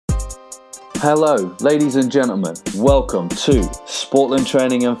Hello, ladies and gentlemen. Welcome to Sportland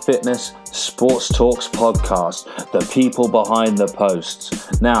Training and Fitness Sports Talks podcast, the people behind the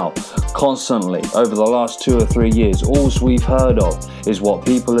posts. Now, constantly over the last 2 or 3 years, all we've heard of is what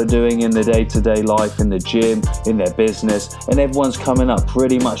people are doing in the day-to-day life, in the gym, in their business, and everyone's coming up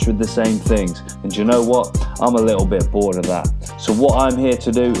pretty much with the same things. And you know what? I'm a little bit bored of that. So what I'm here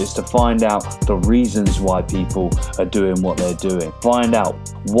to do is to find out the reasons why people are doing what they're doing. Find out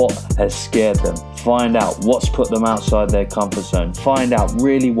what has scared them. Find out what's put them outside their comfort zone. Find out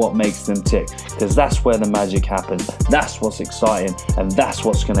really what makes them tick, because that's where the magic happens. That's what's exciting, and that's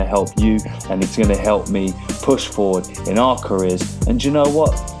what's going to help you, and it's going to help me push forward in our careers. And you know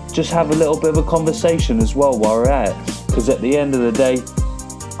what? Just have a little bit of a conversation as well while we're at it, because at the end of the day,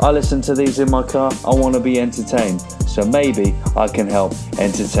 I listen to these in my car. I want to be entertained, so maybe I can help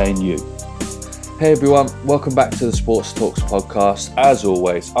entertain you. Hey everyone, welcome back to the Sports Talks podcast. As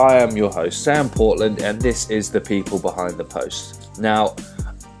always, I am your host, Sam Portland, and this is the people behind the post. Now,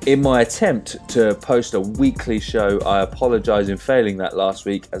 in my attempt to post a weekly show, I apologise in failing that last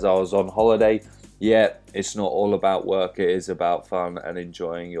week as I was on holiday. Yeah, it's not all about work, it is about fun and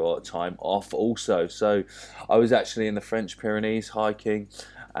enjoying your time off also. So I was actually in the French Pyrenees hiking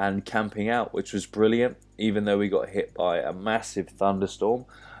and camping out, which was brilliant, even though we got hit by a massive thunderstorm.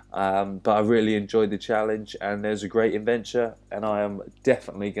 But I really enjoyed the challenge, and there's a great adventure, and I am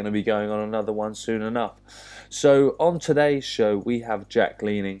definitely going to be going on another one soon enough. So on today's show, we have Jack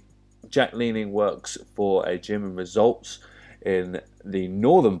Leaning. Jack Leaning works for a gym and results in the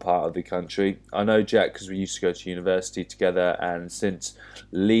northern part of the country. I know Jack because we used to go to university together, and since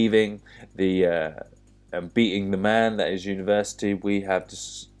leaving the and beating the man that is university, we have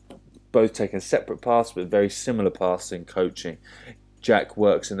just both taken separate paths but very similar paths in coaching. Jack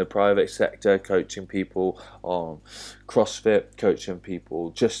works in the private sector, coaching people on CrossFit, coaching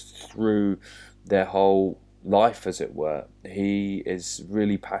people just through their whole life, as it were. He is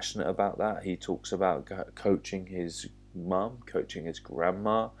really passionate about that. He talks about coaching his mum, coaching his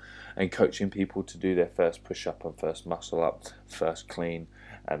grandma, and coaching people to do their first push-up and first muscle-up, first clean,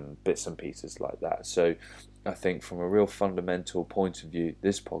 and bits and pieces like that. So I think from a real fundamental point of view,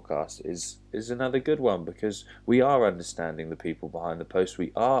 this podcast is another good one, because we are understanding the people behind the post.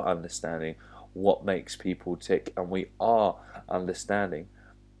 We are understanding what makes people tick, and we are understanding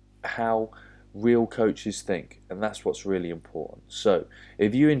how real coaches think, and that's what's really important. So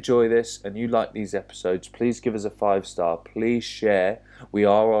if you enjoy this and you like these episodes, please give us a 5-star. Please share. We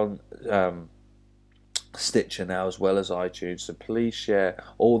are on Stitcher now as well as iTunes, so please share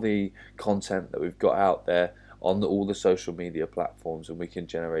all the content that we've got out there on all the social media platforms, and we can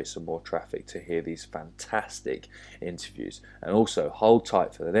generate some more traffic to hear these fantastic interviews. And also hold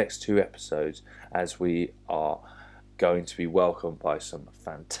tight for the next 2 episodes, as we are going to be welcomed by some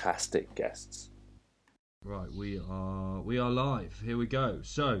fantastic guests. Right, we are live. Here we go.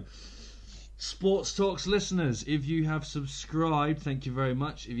 So, Sports Talks listeners, if you have subscribed, thank you very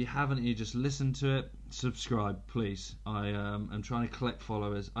much. If you haven't, you just listen to it, subscribe, please. I am trying to collect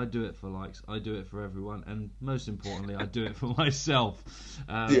followers. I do it for likes. I do it for everyone, and most importantly, I do it for myself.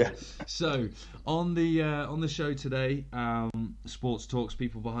 So on the show today, Sports Talks,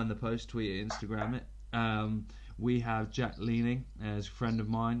 people behind the post, tweet it, Instagram it. We have Jack Leaning, as a friend of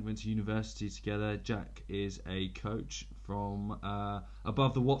mine, went to university together. Jack is a coach from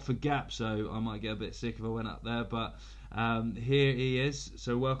above the Watford Gap, so I might get a bit sick if I went up there, but here he is.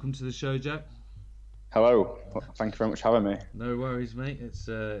 So welcome to the show, Jack. Hello, thank you very much for having me. No worries, mate.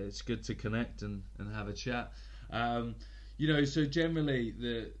 It's good to connect and have a chat. So generally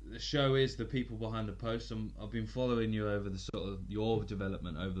the show is the people behind the post. I've been following you over the sort of your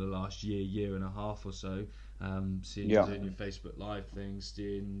development over the last year and a half or so. Seeing you doing your Facebook Live things,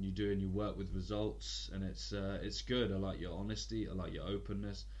 seeing you doing your work with results, and it's good. I like your honesty. I like your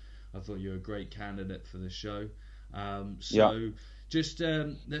openness. I thought you were a great candidate for the show. Just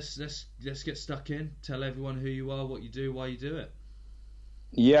let's get stuck in. Tell everyone who you are, what you do, why you do it.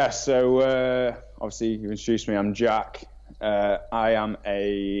 Yeah. So obviously you introduced me. I'm Jack. I am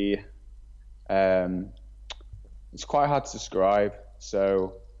it's quite hard to describe.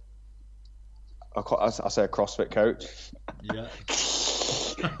 So I say a CrossFit coach. Yeah.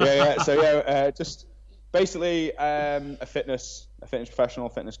 So just basically a fitness professional,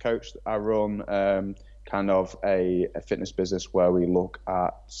 fitness coach. I run kind of a fitness business where we look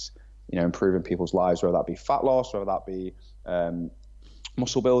at improving people's lives, whether that be fat loss, whether that be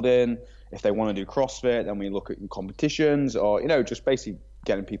muscle building. If they want to do CrossFit, then we look at competitions, or just basically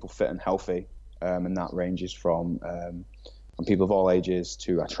getting people fit and healthy, and that ranges from from people of all ages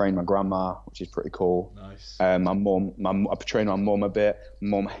to I train my grandma, which is pretty cool. Nice. My mum, I train my mum a bit.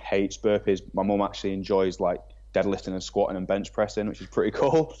 Mum hates burpees. My mum actually enjoys like deadlifting and squatting and bench pressing, which is pretty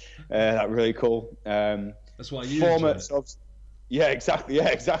cool. That's really cool. That's why you enjoy it. Yeah, exactly. Yeah,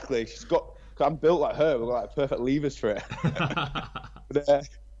 exactly. She's got. I'm built like her. We've got like perfect levers for it.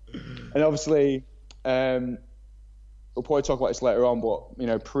 And obviously, we'll probably talk about this later on. But you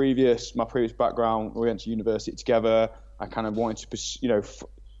know, my previous background, we went to university together. I kind of wanted to,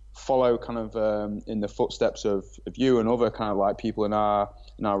 follow kind of in the footsteps of you and other kind of like people in our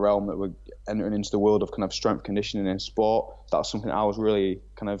realm that were entering into the world of kind of strength conditioning in sport. That was something I was really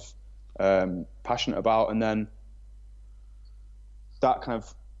kind of passionate about, and then that kind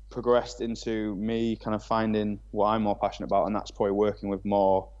of progressed into me kind of finding what I'm more passionate about, and that's probably working with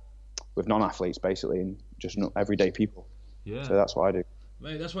non-athletes basically, and just everyday people. Yeah. So that's what I do.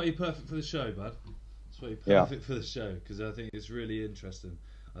 Mate, that's why you're perfect for the show, bud. That's why you're perfect for the show, because I think it's really interesting.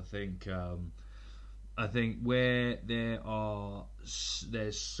 I think where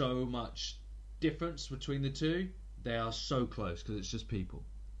there's so much difference between the two, they are so close because it's just people.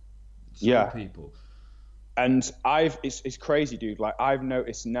 People. And it's crazy, dude. Like I've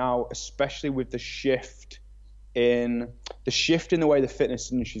noticed now, especially with the shift in the way the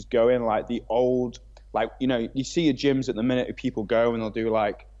fitness industry is going, like the old, like, you see your gyms at the minute, people go and they'll do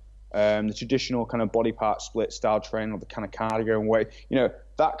like the traditional kind of body part split style training, or the kind of cardio and weight,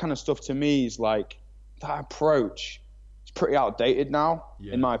 that kind of stuff to me is like, that approach is pretty outdated now,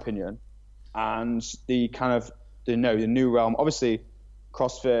 in my opinion. And the kind of the new realm, obviously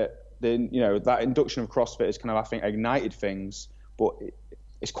CrossFit, that induction of CrossFit is kind of, I think, ignited things, but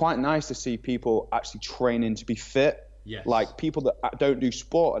it's quite nice to see people actually training to be fit. Yes. Like people that don't do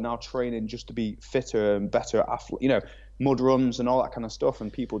sport are now training just to be fitter and better athlete, mud runs and all that kind of stuff,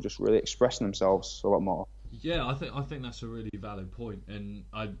 and people just really expressing themselves a lot more. Yeah, I think that's a really valid point, and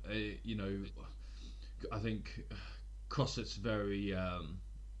I think CrossFit's very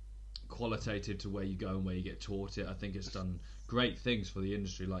qualitative to where you go and where you get taught it. I think it's done great things for the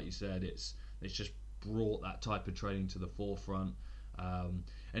industry, like you said. It's just brought that type of training to the forefront.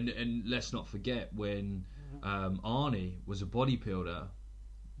 And let's not forget when Arnie was a bodybuilder,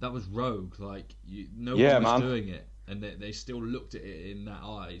 that was rogue. Like no one was doing it, and they still looked at it in that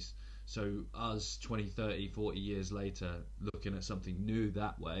eyes. So us 20, 30, 40 years later, looking at something new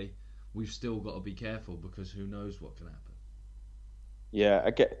that way, we've still got to be careful, because who knows what can happen. Yeah,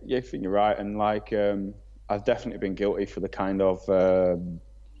 I think you're right, and like I've definitely been guilty for the kind of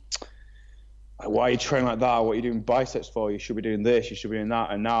why are you training like that? What are you doing biceps for? You should be doing this. You should be doing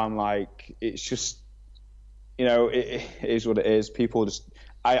that. And now I'm like, it's just, it is what it is. People just,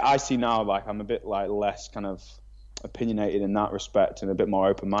 I see now like I'm a bit like less kind of opinionated in that respect and a bit more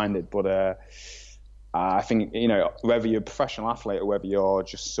open-minded. But I think whether you're a professional athlete or whether you're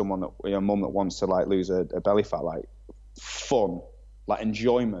just someone that your mum that wants to like lose a belly fat, like fun, like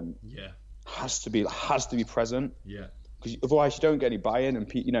enjoyment, has to be present. Yeah, because otherwise you don't get any buy-in,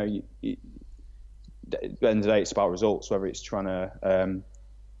 and at the end of the day, it's about results. Whether it's trying to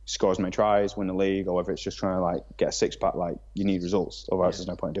score as many tries, win the league, or whether it's just trying to like get a six-pack, like you need results. Otherwise, there's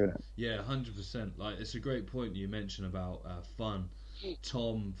no point in doing it. Yeah, 100%. Like it's a great point you mentioned about fun.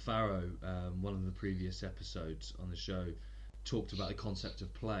 Tom Farrow, one of the previous episodes on the show, talked about the concept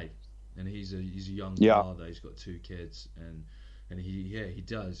of play, and he's a young father. He's got 2 kids, and he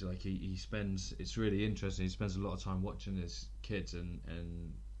does, like he spends, it's really interesting, he spends a lot of time watching his kids and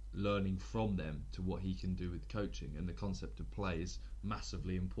learning from them to what he can do with coaching, and the concept of play is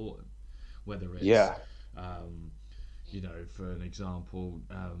massively important, whether it's for an example,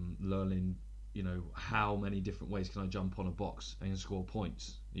 learning how many different ways can I jump on a box and score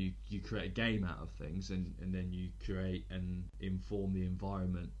points. You create a game out of things, and then you create and inform the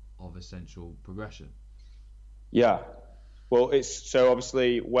environment of essential progression. Well, it's so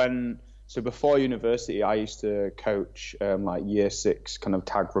obviously before university, I used to coach like year 6 kind of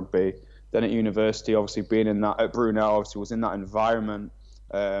tag rugby. Then at university, obviously being in that at Brunel, obviously was in that environment,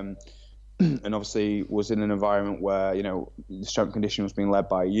 and obviously was in an environment where the strength conditioning was being led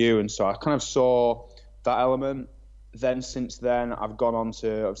by you, and so I kind of saw that element. Then since then, I've gone on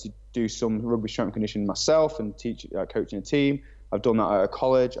to obviously do some rugby strength conditioning myself and teach coaching a team. I've done that at a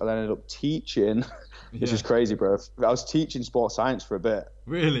college. I then ended up teaching. This is crazy, bro. I was teaching sports science for a bit.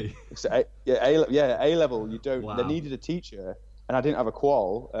 Really? So A level. You don't. Wow. They needed a teacher, and I didn't have a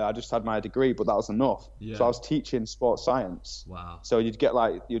qual. I just had my degree, but that was enough. Yeah. So I was teaching sports science. Wow. So you'd get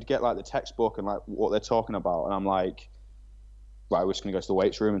like the textbook and like what they're talking about, and I'm like, right, we're just gonna go to the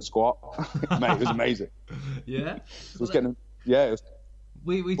weights room and squat. Mate, it was amazing. Yeah. It was getting. Yeah. It was,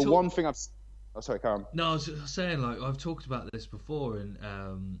 we one thing I've. Oh, sorry, Karen. No, I was saying, like, I've talked about this before, and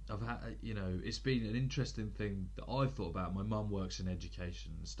I've had, it's been an interesting thing that I've thought about. My mum works in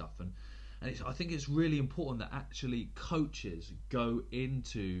education and stuff, and I think it's really important that actually coaches go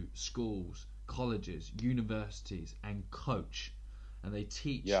into schools, colleges, universities, and coach, and they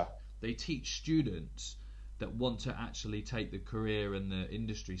teach students that want to actually take the career and the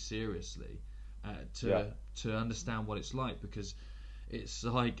industry seriously, to understand what it's like, because it's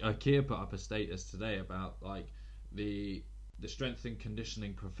like IKEA put up a status today about like the strength and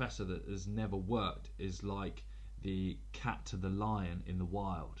conditioning professor that has never worked is like the cat to the lion in the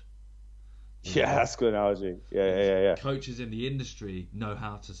wild. Yeah, that's a good analogy. Yeah. Coaches in the industry know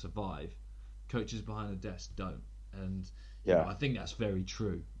how to survive. Coaches behind the desk don't, and I think that's very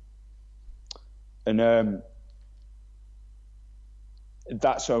true. And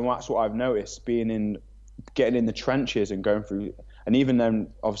that's what I've noticed, getting in the trenches and going through. And even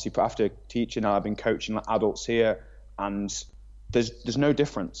then, obviously, after teaching, I've been coaching adults here, and there's no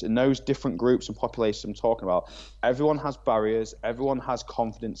difference in those different groups and populations I'm talking about. Everyone has barriers. Everyone has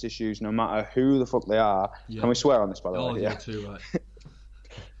confidence issues, no matter who the fuck they are. Yeah. Can we swear on this, by the way? Oh, yeah, too right.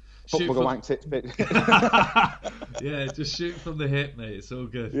 Football wank tits, bit. Yeah, just shoot from the hip, mate. It's all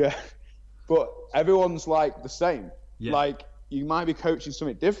good. Yeah, but everyone's like the same. Yeah. Like, you might be coaching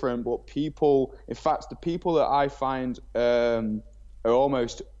something different, but the people that I find are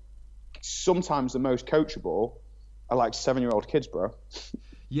almost sometimes the most coachable are like 7-year-old kids, bro.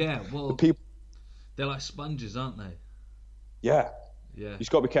 Yeah, well, they're like sponges, aren't they? Yeah. Yeah. You just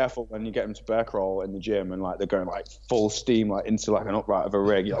got to be careful when you get them to bear crawl in the gym and like they're going like full steam like into like an upright of a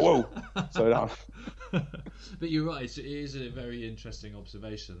rig. You're like, whoa, slow down. But you're right. It is a very interesting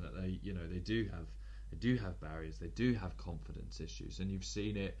observation that they do have barriers. They do have confidence issues, and you've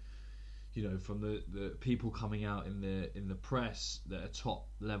seen it, from the people coming out in the press that are top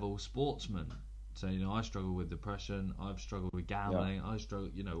level sportsmen. So I struggle with depression. I've struggled with gambling. Yeah. I struggle,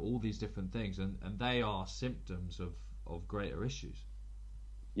 all these different things, and they are symptoms of greater issues.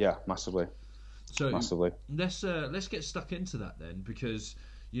 Yeah, massively. So massively. Let's get stuck into that then, because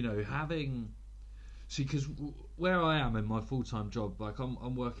because where I am in my full-time job, like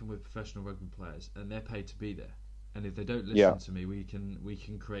I'm working with professional rugby players, and they're paid to be there. And if they don't listen to me, we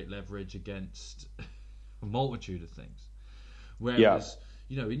can create leverage against a multitude of things. Whereas,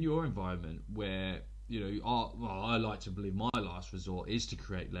 in your environment where, I like to believe my last resort is to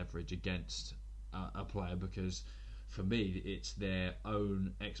create leverage against a player, because for me, it's their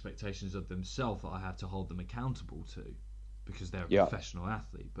own expectations of themselves that I have to hold them accountable to, because they're a professional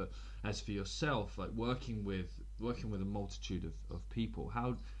athlete. But as for yourself, like working with a multitude of people,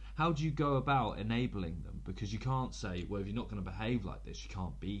 how do you go about enabling them? Because you can't say, well, if you're not going to behave like this, you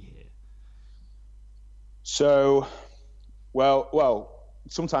can't be here. So, well,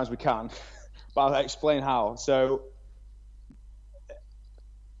 sometimes we can, but I'll explain how. So,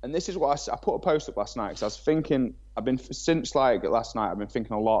 and this is what I put a post up last night, because I was thinking, since last night, I've been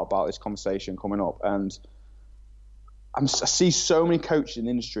thinking a lot about this conversation coming up, and I see so many coaches in the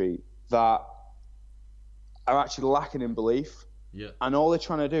industry that are actually lacking in belief. Yeah. And all they're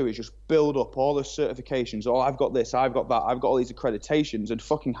trying to do is just build up all the certifications. Oh, I've got this, I've got that, I've got all these accreditations, and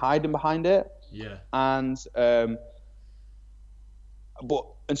fucking hiding behind it. Yeah. And so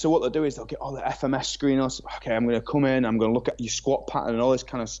what they'll do is they'll get all the FMS screeners. Okay, I'm going to come in, I'm going to look at your squat pattern and all this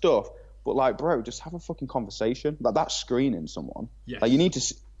kind of stuff. But like, bro, just have a fucking conversation. Like, that's screening someone. Yes. Like, you need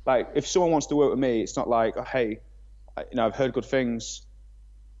to, like, if someone wants to work with me, it's not like, oh, hey, I've heard good things.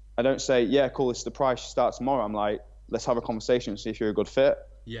 I don't say, yeah, cool, this is the price, you start tomorrow. I'm like, let's have a conversation and see if you're a good fit.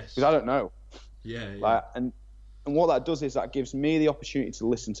 Yes. Because I don't know. Yeah. Like, and what that does is that gives me the opportunity to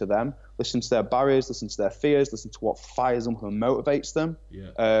listen to them, listen to their barriers, listen to their fears, listen to what fires them and motivates them.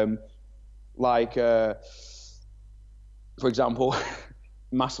 Yeah. For example,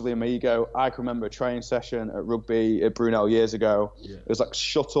 massively in my ego, I can remember a training session at rugby at Brunel years ago. Yeah. It was like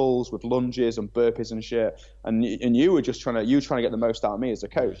shuttles with lunges and burpees and shit. And you were just trying to get the most out of me as a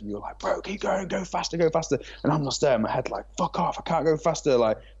coach. And you were like, bro, keep going, go faster. And I'm just there in my head like, fuck off, I can't go faster.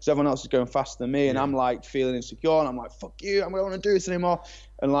 Like, because everyone else is going faster than me. And I'm like feeling insecure. And I'm like, fuck you, I don't want to do this anymore.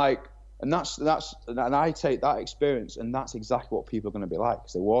 And like, and I take that experience, and that's exactly what people are going to be like.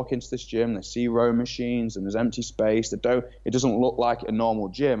 Because they walk into this gym, they see row machines, and there's empty space. It doesn't look like a normal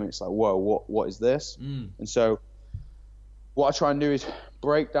gym, and it's like, whoa, what is this? And so, what I try and do is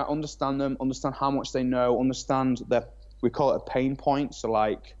break down, understand them, understand how much they know, understand we call it a pain point. So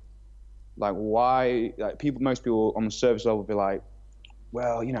like why, like most people on the surface level will be like,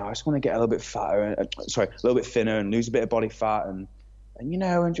 well, I just want to get a little bit fatter, a little bit thinner, and lose a bit of body fat, and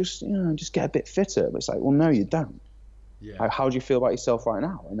just get a bit fitter. But it's like, well, no, you don't. Yeah. Like, how do you feel about yourself right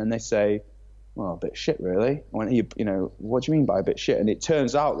now? And then they say, well, a bit shit, really. I went, you know, what do you mean by a bit shit? And it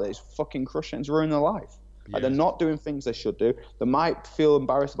turns out that it's fucking crushing, it's ruining their life. Like, they're not doing things they should do. They might feel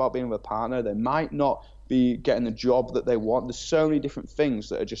embarrassed about being with a partner. They might not be getting the job that they want. There's so many different things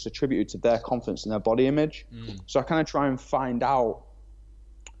that are just attributed to their confidence and their body image. So I kind of try and find out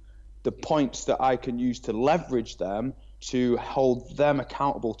the points that I can use to leverage them to hold them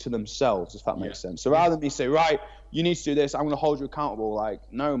accountable to themselves, if that makes sense. So rather than me say, right, you need to do this, I'm going to hold you accountable. Like,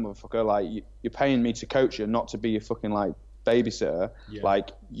 no, motherfucker, like, you're paying me to coach you, not to be your fucking, like, babysitter.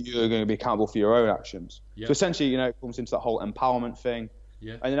 Like, you're going to be accountable for your own actions. So essentially, you know, it comes into that whole empowerment thing.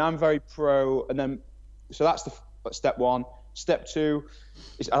 And then I'm very pro, and then, so that's step one. Step two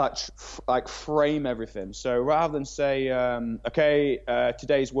is I like frame everything. So rather than say,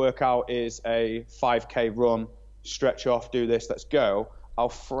 today's workout is a 5K run, stretch off, do this, let's go. I'll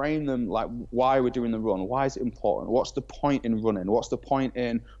frame them like why we're doing the run. Why is it important? What's the point in running? What's the point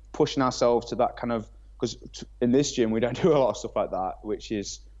in pushing ourselves to that kind of, because in this gym, we don't do a lot of stuff like that, which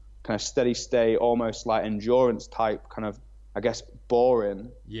is kind of steady state, almost like endurance type kind of, I guess,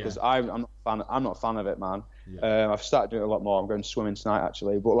 boring. Because I'm not a fan of it, man. I've started doing it a lot more. I'm going swimming tonight,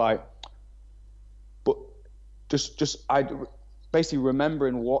 actually. But I basically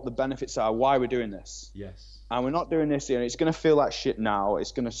remembering what the benefits are, why we're doing this. And we're not doing this here. It's going to feel like shit now.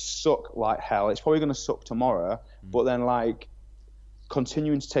 It's going to suck like hell. It's probably going to suck tomorrow. But then, like,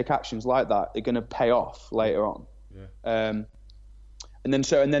 continuing to take actions like that, they're going to pay off later on. And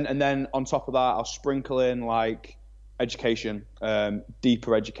then on top of that, I'll sprinkle in like education,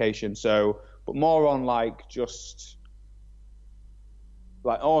 deeper education. So, but more on like just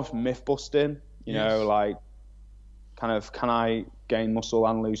like almost myth busting. You know, like kind of, can I gain muscle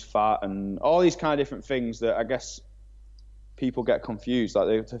and lose fat, and all these kind of different things that I guess people get confused.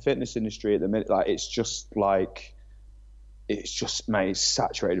 Like the fitness industry at the minute, like it's just mate, it's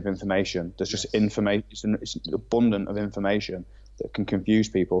saturated with information. There's just information. It's abundant of information that can confuse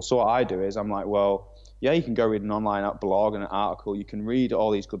people. So what I do is I'm like, well, yeah, you can go read an online blog and an article. You can read all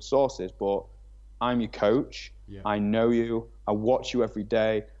these good sources, but I'm your coach. I know you. I watch you every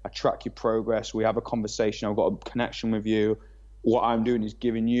day. I track your progress. We have a conversation. I've got a connection with you. What I'm doing is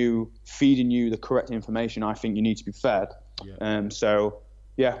feeding you the correct information I think you need to be fed. So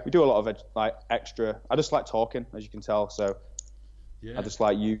yeah, we do a lot of like extra. I just like talking, as you can tell. So I just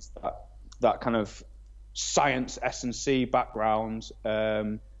like use that kind of science S&C background.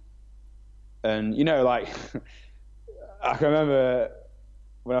 And you know, like I can remember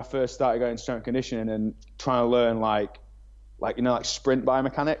when I first started going to strength conditioning and trying to learn like sprint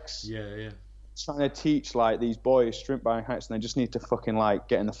biomechanics. Trying to teach like these boys sprint biomechanics, and they just need to fucking like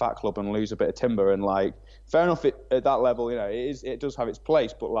get in the fat club and lose a bit of timber. And like, fair enough, at that level, you know, it does have its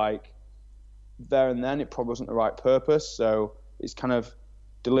place, but like there and then it probably wasn't the right purpose. So it's kind of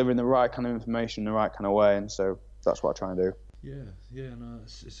delivering the right kind of information in the right kind of way, and so that's what I try and do. No,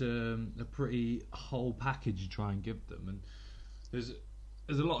 it's a pretty whole package you try and give them, and there's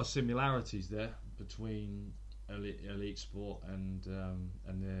a lot of similarities there between elite sport and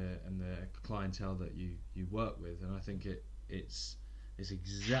the clientele that you work with, and I think it's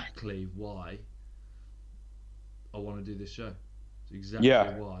exactly why I want to do this show. It's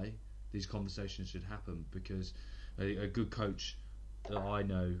exactly why these conversations should happen, because a good coach that I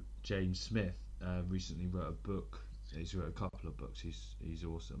know, James Smith, recently wrote a book. He's wrote a couple of books. He's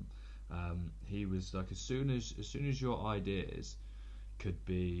awesome. He was like, as soon as your ideas could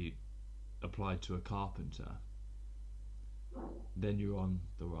be applied to a carpenter, then you're on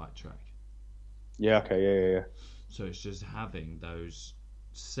the right track. Yeah. So it's just having those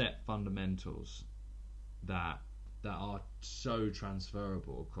set fundamentals that are so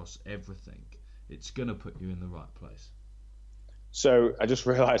transferable across everything. It's gonna put you in the right place. So I just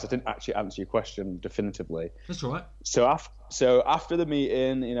realised I didn't actually answer your question definitively. That's all right. So after the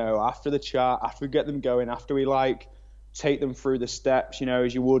meeting, you know, after the chat, after we get them going, after we like take them through the steps, you know,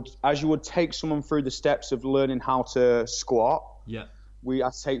 as you would take someone through the steps of learning how to squat. I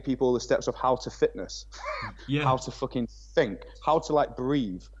take people the steps of how to fitness, how to fucking think, how to like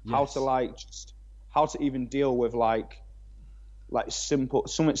breathe, how to even deal with like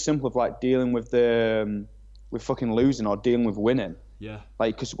something simple of like dealing with with fucking losing or dealing with winning.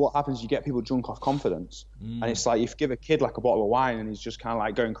 Like, because what happens, you get people drunk off confidence, and it's like if you give a kid like a bottle of wine and he's just kind of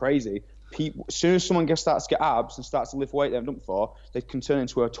like going crazy. As soon as someone starts to get abs and starts to lift weight they haven't done before, they can turn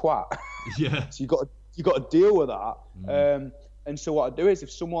into a twat. So you got to deal with that. And so what I do is, if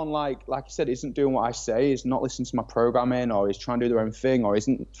someone like you said isn't doing what I say, is not listening to my programming, or is trying to do their own thing, or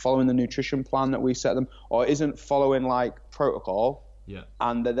isn't following the nutrition plan that we set them, or isn't following like protocol,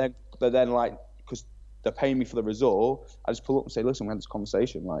 and they're then like, because they're paying me for the result, I just pull up and say, listen, we had this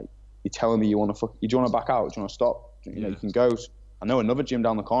conversation, like you're telling me you want to back out? Do you want to stop? You know, you can go. I know another gym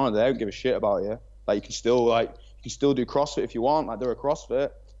down the corner. They don't give a shit about you. Like you can still do CrossFit if you want. Like they're a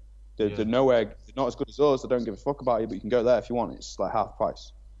CrossFit. They're nowhere. They're not as good as us. They don't give a fuck about you, but you can go there if you want. It's like half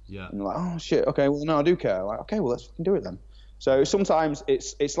price. Yeah. And you're like, oh shit. Okay. Well, no, I do care. Like, okay, well, let's fucking do it then. So sometimes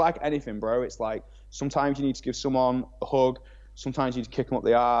it's like anything, bro. It's like sometimes you need to give someone a hug. Sometimes you need to kick them up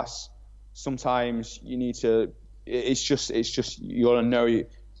the ass. Sometimes you need to. It's just you gotta know.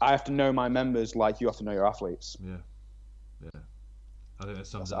 I have to know my members like you have to know your athletes. Yeah. I think that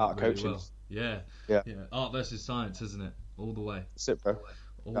sums it art up really coaching. well. Yeah. Art versus science, isn't it? All the way. That's it, bro.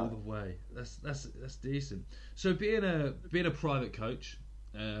 All the way. That's decent. So being a private coach,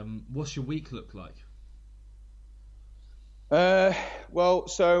 what's your week look like? Well,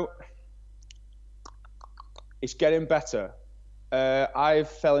 so it's getting better. I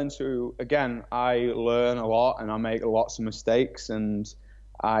fell into, again, I learn a lot and I make lots of mistakes, and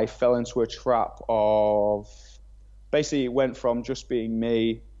I fell into a trap of basically it went from just being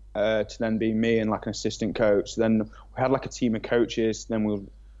me to then being me and like an assistant coach. Then we had like a team of coaches. Then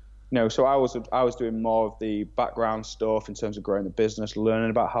so I was doing more of the background stuff in terms of growing the business, learning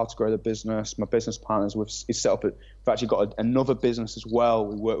about how to grow the business. My business partners, we've actually got another business as well.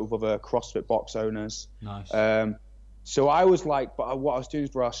 We work with other CrossFit box owners. Nice. So I was like, but what I was doing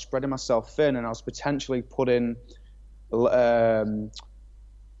is I was spreading myself thin, and I was potentially putting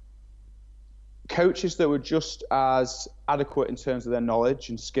coaches that were just as adequate in terms of their knowledge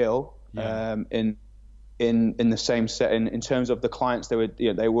and skill in the same setting. In terms of the clients, they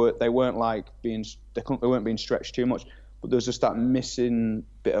weren't like they weren't being stretched too much, but there was just that missing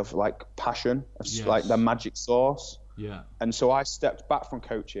bit of like passion, like the magic sauce. Yeah. And so I stepped back from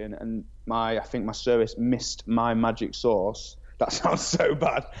coaching, and I think my service missed my magic sauce. That sounds so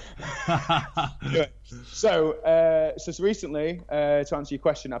bad. So recently, to answer your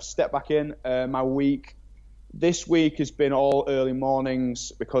question, I've stepped back in. My week this week has been all early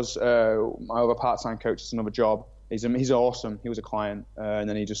mornings because my other part-time coach has another job. He's awesome. He was a client, and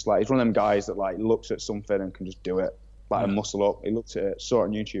then he's one of them guys that like looks at something and can just do it, like a muscle up. He looked at it, saw it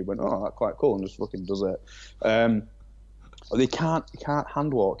on YouTube, went, "Oh, that's quite cool," and just fucking does it. They can't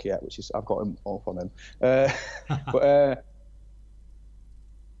hand walk yet, which is I've got him off on him. But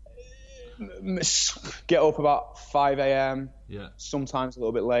get up about 5 a.m. Yeah. Sometimes a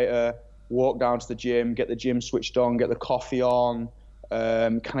little bit later. Walk down to the gym, get the gym switched on, get the coffee on. I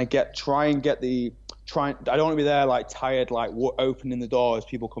don't want to be there like tired, like opening the door as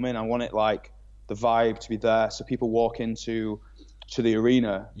people come in. I want it like the vibe to be there, so people walk into the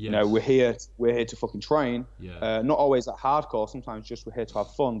arena. Yes. You know, we're here to fucking train. Yeah. Not always that hardcore. Sometimes just we're here to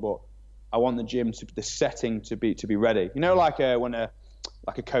have fun. But I want the gym the setting to be ready. You know, like when a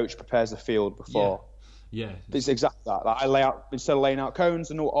coach prepares the field before. Yeah. It's exactly that. Like I lay out, instead of laying out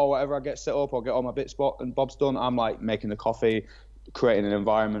cones or whatever, I get set up or get all my bits and bobs done. I'm like making the coffee, creating an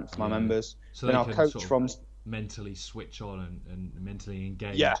environment for my members. So then they I'll can coach sort of from mentally switch on and mentally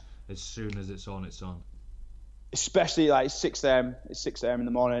engage. Yeah. As soon as it's on, it's on. Especially like 6 a.m. It's 6 a.m. in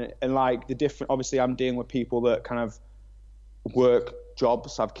the morning, and like obviously I'm dealing with people that kind of work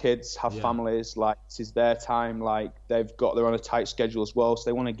jobs, have kids, have families. Like this is their time. Like they're on a tight schedule as well, so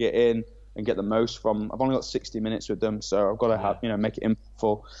they want to get in and get the most from. I've only got 60 minutes with them, so I've got to have make it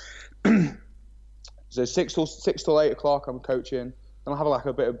impactful. So 6 till 8 o'clock I'm coaching. Then I'll have like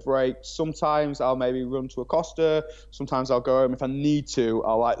a bit of break. Sometimes I'll maybe run to Acosta. Sometimes I'll go home if I need to.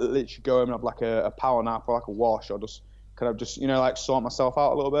 I'll like literally go home and have like a power nap or like a wash, or just kind of just like sort myself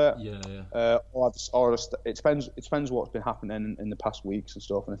out a little bit. Yeah. Or just it depends what's been happening in the past weeks and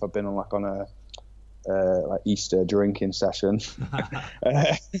stuff, and if I've been on a like Easter drinking session.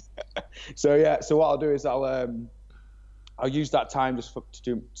 So what I'll do is I'll use that time just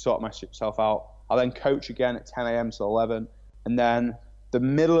to sort myself out. I'll then coach again at 10 a.m. to 11. And then the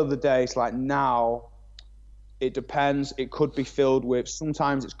middle of the day, it's like now, it depends. It could be filled with,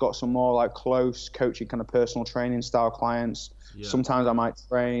 sometimes it's got some more like close coaching kind of personal training style clients. Yeah. Sometimes I might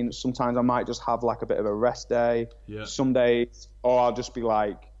train. Sometimes I might just have like a bit of a rest day. Yeah. Some days, or I'll just be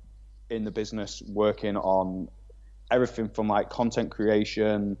like in the business working on everything from like content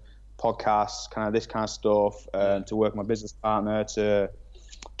creation, podcasts, kind of this kind of stuff, to work with my business partner, to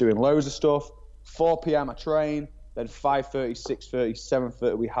doing loads of stuff. 4 p.m. I train. Then 5:30, 6:30,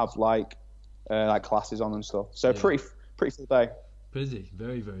 7:30 we have like classes on and stuff. So pretty full day. Busy,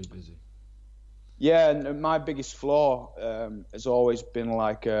 very very busy. Yeah, and my biggest flaw has always been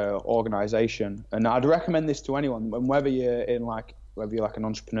like organization, and I'd recommend this to anyone. And whether you're like an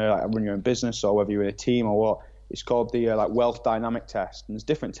entrepreneur, like run your own business, or whether you're in a team or what, it's called the like wealth dynamic test. And there's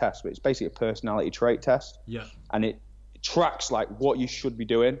different tests, but it's basically a personality trait test. Yeah. And it tracks like what you should be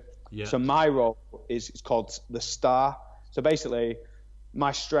doing. Yeah. So my role is called the star. So basically,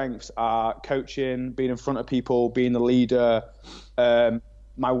 my strengths are coaching, being in front of people, being the leader.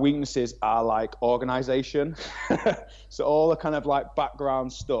 My weaknesses are like organization. So all the kind of like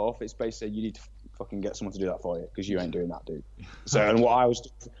background stuff, it's basically you need to fucking get someone to do that for you because you ain't doing that, dude. So and what I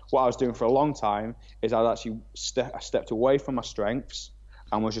was doing for a long time is I actually stepped away from my strengths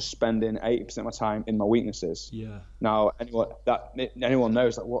and was just spending 80% of my time in my weaknesses. Yeah. Now anyone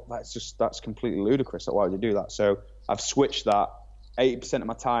knows that's completely ludicrous. Like, why would you do that? So I've switched that. 80% of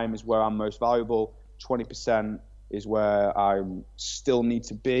my time is where I'm most valuable. 20% is where I still need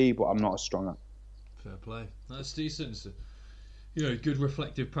to be, but I'm not as strong at. Fair play. That's decent. So, good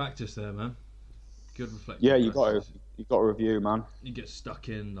reflective practice there, man. Good reflective. Yeah, you practice. got to review, man. You get stuck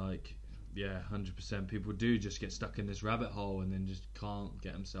in 100%. People do just get stuck in this rabbit hole and then just can't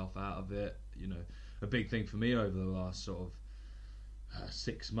get themselves out of it. A big thing for me over the last sort of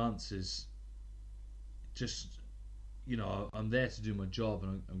 6 months is just, I'm there to do my job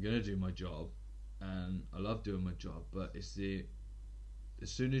and I'm going to do my job and I love doing my job, but as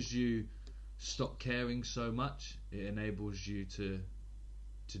soon as you stop caring so much, it enables you to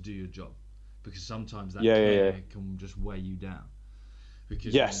do your job, because sometimes that care can just weigh you down.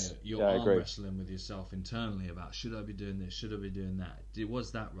 Because you're arm wrestling with yourself internally about, should I be doing this? Should I be doing that?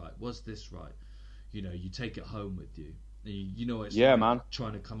 Was that right? Was this right? You take it home with you. It's man.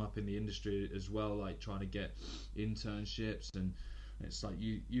 Trying to come up in the industry as well, like trying to get internships, and it's like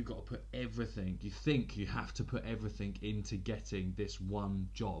you've got to put everything. You think you have to put everything into getting this one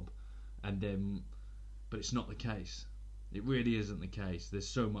job, but it's not the case. It really isn't the case. There's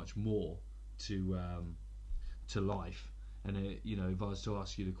so much more to life. And if I was to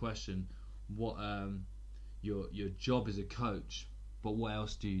ask you the question, what your job as a coach, but what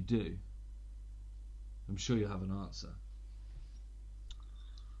else do you do? I'm sure you have an answer.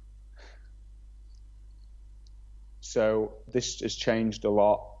 So this has changed a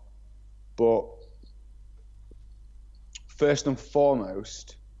lot, but first and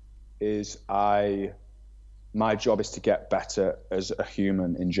foremost is my job is to get better as a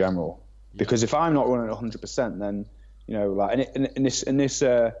human in general. Yeah. Because if I'm not running 100%, then in this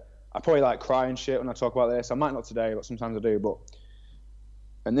I probably like cry and shit when I talk about this. I might not today, but sometimes I do.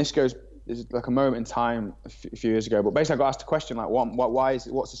 This is like a moment in time a few years ago. But basically, I got asked a question like,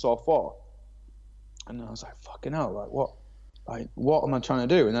 what's this all for? And I was like, fucking hell, what am I trying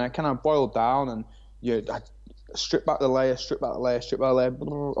to do? And then I kind of boiled down and I strip back the layer,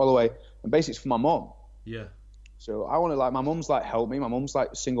 all the way. And basically, it's for my mum. Yeah. So I want to my mum's help me. My mum's a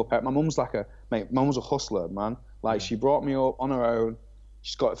single parent. My mum's my mum's a hustler, man. She brought me up on her own.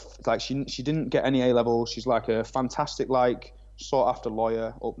 She's got she didn't get any A levels. She's like a fantastic sought after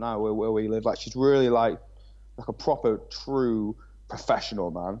lawyer up now where we live. She's really like a proper true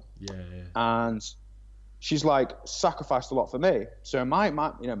professional, man. Yeah. And she's sacrificed a lot for me. So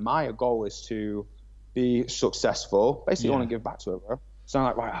my goal is to be successful. Basically, I want to give back to her, bro. So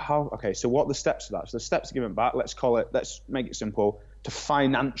I'm right, how? Okay, so what are the steps to that? So the steps to giving back, let's make it simple, to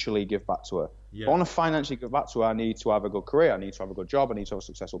financially give back to her. Yeah. If I want to financially give back to her, I need to have a good career, I need to have a good job, I need to have a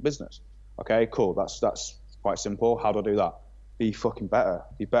successful business. Okay, cool, that's quite simple. How do I do that? Be fucking better.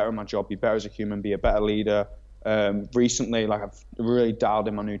 Be better in my job, be better as a human, be a better leader. Recently, I've really dialed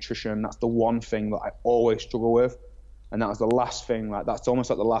in my nutrition. That's the one thing that I always struggle with. And that was the last thing, that's almost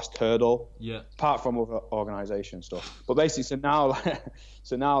like the last hurdle. Yeah. Apart from other organisation stuff. But basically, so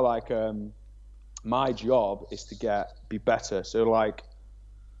now my job is to be better. So I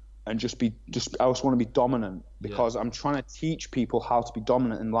just want to be dominant, because I'm trying to teach people how to be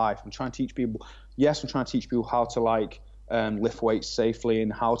dominant in life. I'm trying to teach people how to lift weights safely,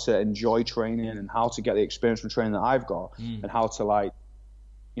 and how to enjoy training, and how to get the experience from training that I've got, and how to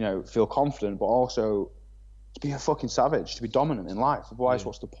feel confident, but also to be a fucking savage, to be dominant in life. Otherwise,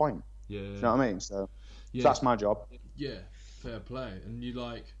 what's the point? Yeah. Do you know what I mean? So that's my job. Yeah, fair play. And you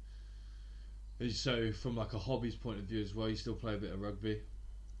so from a hobbies point of view as well, you still play a bit of rugby?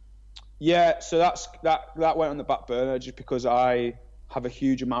 Yeah, so that went on the back burner just because I have a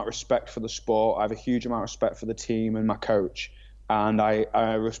huge amount of respect for the sport. I have a huge amount of respect for the team and my coach, and I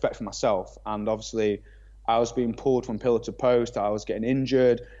respect for myself. And obviously, I was being pulled from pillar to post. I was getting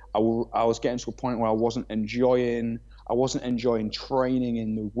injured. I was getting to a point where I wasn't enjoying training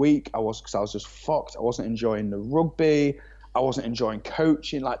in the week. Because I was just fucked. I wasn't enjoying the rugby. I wasn't enjoying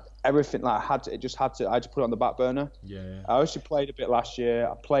coaching. Everything. I had to put it on the back burner. Yeah. I actually played a bit last year.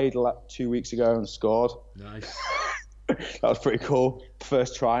 I played 2 weeks ago and scored. Nice. That was pretty cool.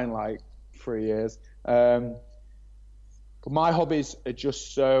 First try in 3 years. But my hobbies are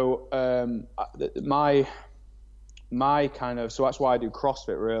just so my kind of, so that's why I do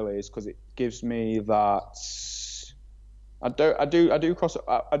CrossFit really, is because it gives me that. I do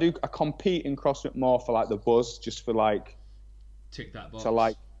CrossFit. I compete in CrossFit more for like the buzz, just for like tick that box. So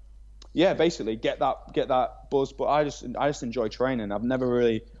like, yeah, basically get that buzz. But I just enjoy training. I never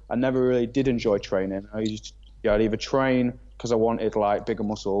really did enjoy training. I'd either train because I wanted like bigger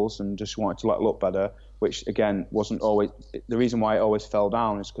muscles and just wanted to like look better, which again wasn't always the reason why it always fell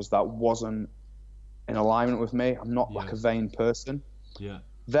down, is because that wasn't in alignment with me. I'm not like a vain person. Yeah.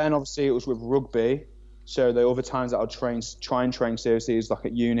 Then obviously it was with rugby. So the other times that I'd try and train seriously is like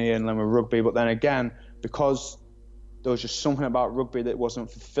at uni and then with rugby. But then again, because there was just something about rugby that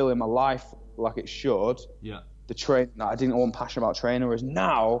wasn't fulfilling my life like it should. Yeah. I didn't want passion about training. Whereas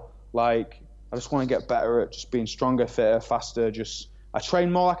now, like, I just want to get better at just being stronger, fitter, faster. I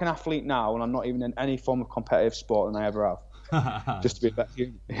train more like an athlete now, and I'm not even in any form of competitive sport than I ever have. Just to be a better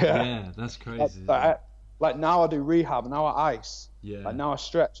human. Yeah, that's crazy. Like now I do rehab, now I ice. Yeah. Like now I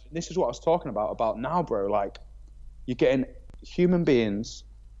stretch. And this is what I was talking about now, bro. Like, you're getting human beings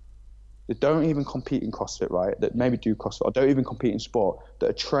that don't even compete in CrossFit, right? That maybe do CrossFit or don't even compete in sport, that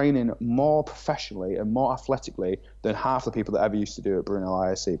are training more professionally and more athletically than half the people that ever used to do at Brunel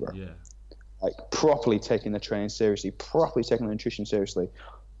ISC, bro. Yeah. Like properly taking the training seriously, properly taking the nutrition seriously,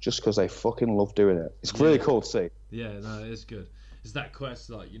 just because they fucking love doing it. It's really cool to see. Yeah, no, it's good. It's that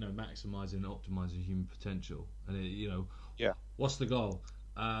quest, like, maximizing and optimizing human potential, and what's the goal?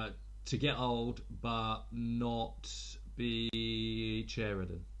 To get old, but not be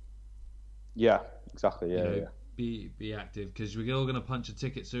chair-ridden. Yeah, exactly. Yeah, Be active, because we're all gonna punch a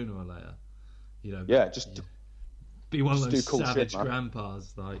ticket sooner or later. Be one of those cool savage shit,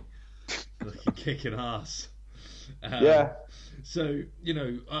 grandpas, like kicking ass. Yeah. So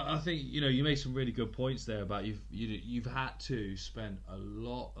I think you made some really good points there about you've had to spend a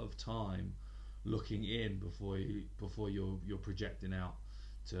lot of time looking in before you're projecting out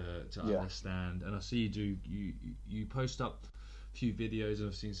to understand. And I see you post up a few videos, and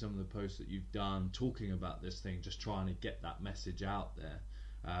I've seen some of the posts that you've done talking about this thing, just trying to get that message out there.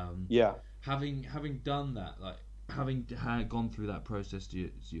 Having done that, like having gone through that process to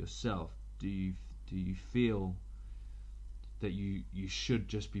yourself, do you feel that you should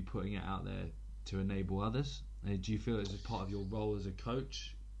just be putting it out there to enable others? And do you feel it's a part of your role as a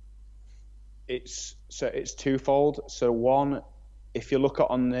coach? It's twofold. So one, if you look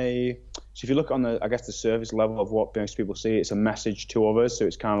on the I guess the surface level of what most people see, it's a message to others. So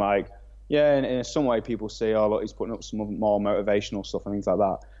it's kind of like, in some way people see, oh look, he's putting up some more motivational stuff and things like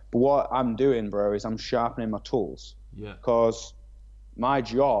that. But what I'm doing, bro, is I'm sharpening my tools. Yeah. Because my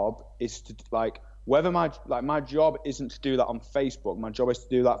job is to my job isn't to do that on Facebook. My job is to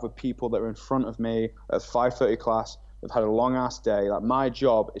do that for people that are in front of me at 5:30 class. They've had a long ass day. Like, my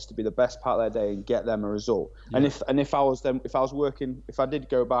job is to be the best part of their day and get them a result. Yeah. And if I did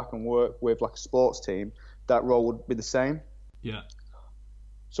go back and work with like a sports team, that role would be the same. Yeah.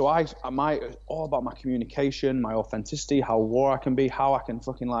 So it's all about my communication, my authenticity, how raw I can be, how I can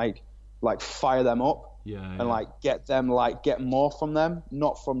fucking like fire them up. And get more from them,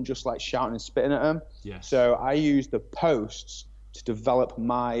 not from just like shouting and spitting at them. Yes. So I use the posts to develop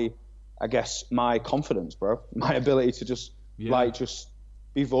my confidence, bro. My ability to just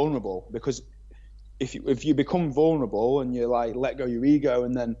be vulnerable. Because if you become vulnerable and you like let go your ego,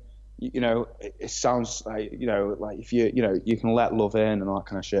 and then it sounds like like if you can let love in and all that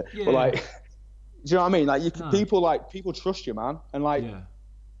kind of shit. Yeah. But like, do you know what I mean? Like people trust you, man, and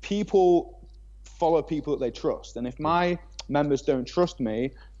people follow people that they trust. And if my members don't trust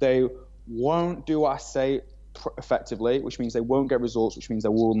me, they won't do what I say effectively, which means they won't get results, which means they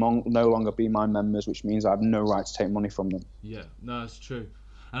will no longer be my members, which means I have no right to take money from them. Yeah, no, it's true.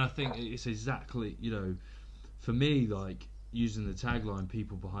 And I think it's exactly, for me, like, using the tagline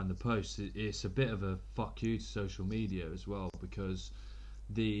 "people behind the post," it's a bit of a fuck you to social media as well, because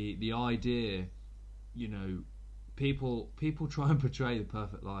the idea, people try and portray the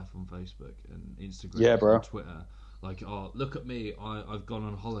perfect life on Facebook and Instagram and Twitter. Like, oh, look at me, I've gone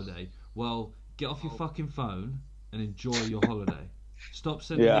on holiday. Well, get off your fucking phone and enjoy your holiday. Stop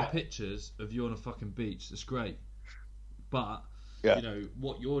sending me pictures of you on a fucking beach. That's great, but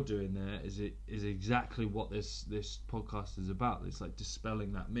what you're doing there is exactly what this podcast is about. It's like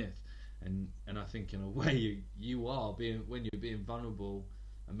dispelling that myth, and I think in a way you are when you're being vulnerable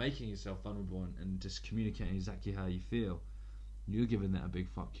and making yourself vulnerable and just communicating exactly how you feel, you're giving that a big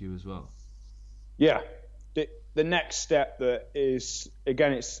fuck you as well. Yeah. The next step that is,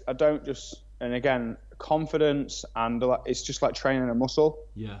 again, confidence, and it's just like training a muscle.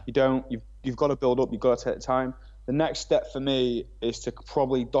 Yeah. You've got to build up, you've got to take the time. The next step for me is to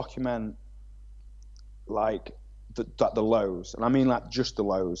probably document like the lows, and I mean like just the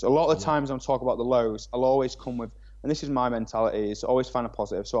lows. A lot of the times I'm talking about the lows, I'll always come with, and this is my mentality, is always find a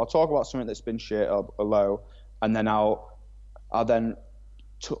positive. So I'll talk about something that's been shit or low, and then I'll then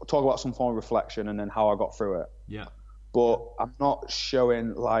talk about some form of reflection and then how I got through it. Yeah. But I'm not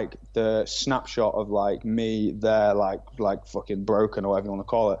showing like the snapshot of like me there, like fucking broken or whatever you want to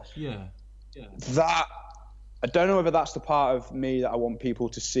call it. Yeah. That, I don't know whether that's the part of me that I want people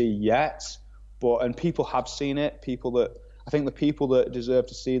to see yet, and people have seen it. I think the people that deserve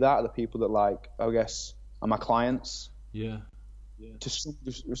to see that are the people that, like, I guess, are my clients. Yeah. To some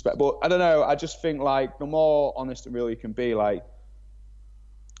respect. But I don't know, I just think like the more honest it really can be, like,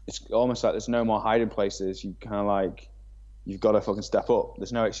 it's almost like there's no more hiding places. You kind of like, you've got to fucking step up.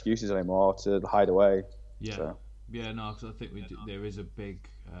 There's no excuses anymore to hide away. Yeah. So. Yeah, no, because I think there is a big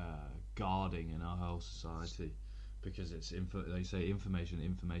guarding in our whole society, because it's they say information,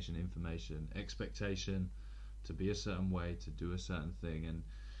 expectation to be a certain way, to do a certain thing, and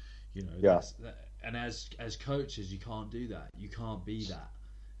you know, and as coaches, you can't do that. You can't be that,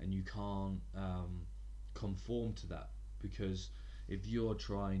 and you can't conform to that, because if you're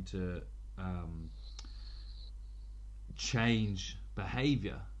trying to change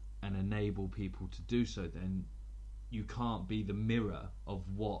behavior and enable people to do so, then you can't be the mirror of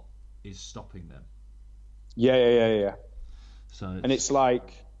what is stopping them. Yeah. So it's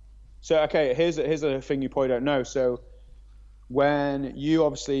like, okay, here's a thing you probably don't know. So when you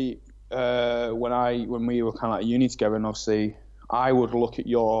obviously when we were kind of like uni together, and obviously I would look at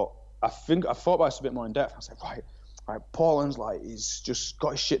I thought about this a bit more in depth. I was like, right, Paul's like, he's just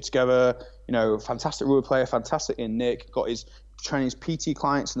got his shit together, you know, fantastic rugby player, fantastic in Nick, got his training his PT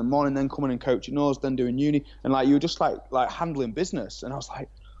clients in the morning, then coming and coaching us, then doing uni, and like you were just like handling business. And I was like,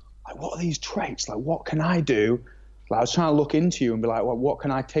 what are these traits? Like, what can I do? Like, I was trying to look into you and be like, well, what can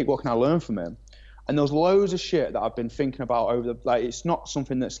I take? What can I learn from him? And there's loads of shit that I've been thinking about it's not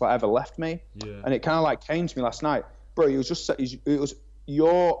something that's like ever left me. Yeah. And it kind of like came to me last night, bro. It was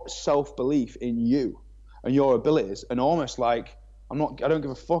your self-belief in you and your abilities, and almost like I don't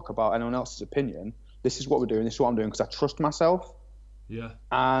give a fuck about anyone else's opinion. This is what we're doing. This is what I'm doing because I trust myself. Yeah.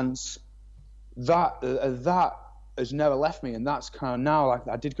 And that has never left me. And that's kind of now, like,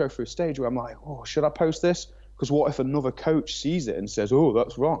 I did go through a stage where I'm like, oh, should I post this? Because what if another coach sees it and says, oh,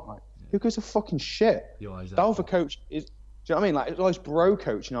 that's wrong? Like, who gives a fucking shit? That other coach is, do you know what I mean? Like, it's all this bro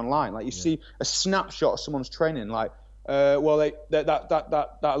coaching online. Like, you see a snapshot of someone's training, like, well,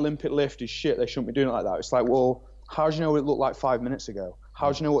 that Olympic lift is shit. They shouldn't be doing it like that. It's like, well, how do you know what it looked like 5 minutes ago?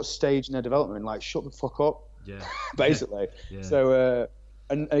 How do you know what stage in their development? Like, shut the fuck up. Yeah. Basically. Yeah. So,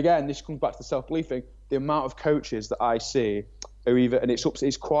 and again, this comes back to the self-belief thing. The amount of coaches that I see are we're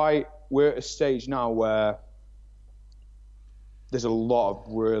at a stage now where there's a lot of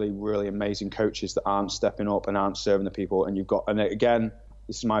really, really amazing coaches that aren't stepping up and aren't serving the people. And again,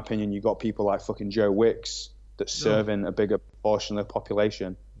 this is my opinion, you've got people like fucking Joe Wicks that's serving a bigger portion of the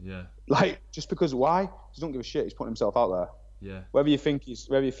population. Yeah. Like, just because why? He doesn't give a shit. He's putting himself out there. Yeah. Whether you think he's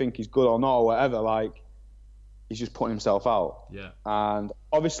good or not or whatever, like, he's just putting himself out. Yeah. And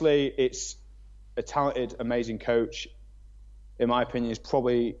obviously, it's a talented, amazing coach. In my opinion, is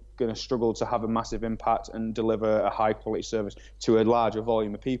probably going to struggle to have a massive impact and deliver a high quality service to a larger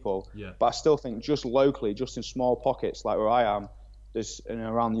volume of people. Yeah. But I still think just locally, just in small pockets like where I am,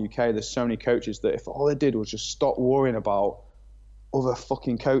 around the UK, there's so many coaches that if all they did was just stop worrying about other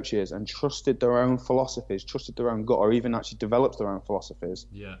fucking coaches and trusted their own philosophies, trusted their own gut, or even actually developed their own philosophies,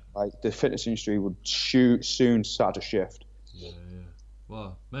 like the fitness industry would soon start to shift. Yeah.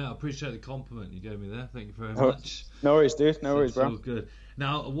 Well, mate, I appreciate the compliment you gave me there. Thank you very much. No worries, dude. No worries, bro. All good.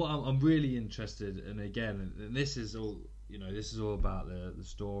 Now, what I'm really interested, and again, and this is all, you know, this is all about the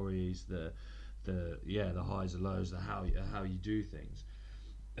stories, the highs and lows, how you do things.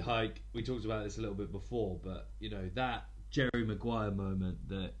 Like, we talked about this a little bit before, but you know, that Jerry Maguire moment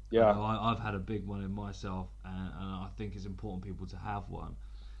that I've had a big one in myself, and I think it's important people to have one.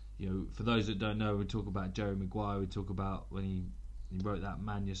 You know, for those that don't know, we talk about Jerry Maguire. We talk about when he wrote that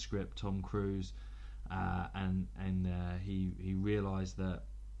manuscript, Tom Cruise, and he realised that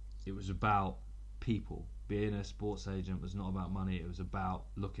it was about people. Being a sports agent was not about money. It was about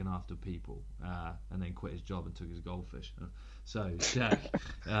looking after people, and then quit his job and took his goldfish. So, Jack,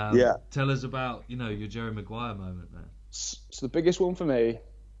 tell us about your Jerry Maguire moment, man. So the biggest one for me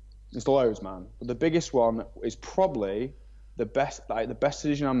is loads, man. But the biggest one is probably the best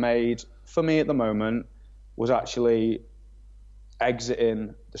decision I made for me at the moment was actually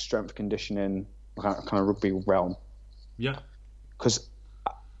exiting the strength conditioning kind of rugby realm. Yeah. Because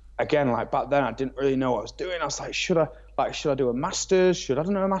again, like back then, I didn't really know what I was doing. I was like, should I do a master's? I don't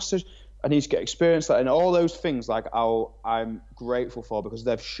know a master's. I need to get experience, and all those things like I'm grateful for because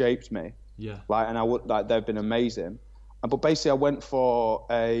they've shaped me. Yeah. Like, and I would like they've been amazing. But basically, I went for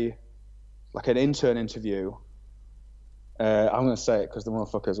an intern interview. I'm gonna say it because the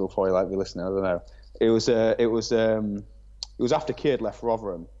motherfuckers will probably be listening. I don't know. It was after Keir left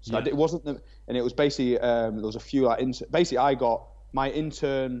Rotherham, so it wasn't. And it was basically there was a few basically I got my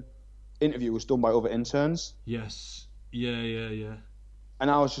intern interview was done by other interns. Yes. Yeah. And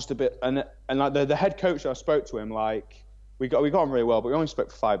I was just a bit, and like the head coach, I spoke to him, like we got on really well, but we only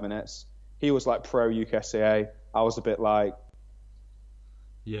spoke for 5 minutes. He was like pro UKSCA. I was a bit like,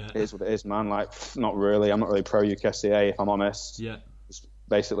 yeah, it is what it is, man. Like, not really. I'm not really pro UKSCA, if I'm honest. Yeah.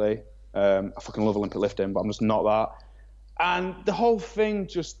 Basically, I fucking love Olympic lifting, but I'm just not that. And the whole thing,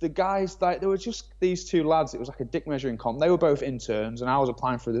 just the guys, like there were just these two lads. It was like a dick measuring comp. They were both interns, and I was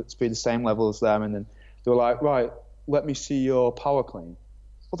applying to be the same level as them. And then they were like, right, let me see your power clean.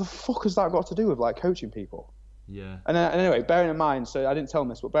 What the fuck has that got to do with like coaching people? Yeah. And anyway, bearing in mind, so I didn't tell them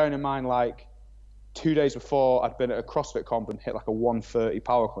this, but bearing in mind, like 2 days before, I'd been at a CrossFit comp and hit like a 130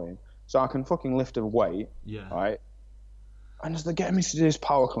 power clean, so I can fucking lift a weight. Yeah. Right. And as they're getting me to do this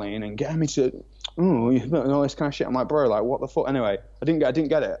power clean and getting me to, all this kind of shit, I'm like, bro, like what the fuck? Anyway, I didn't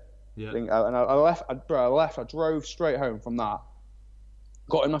get it. Yeah. And I left. I drove straight home from that.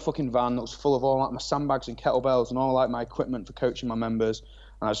 Got in my fucking van that was full of all like my sandbags and kettlebells and all like my equipment for coaching my members.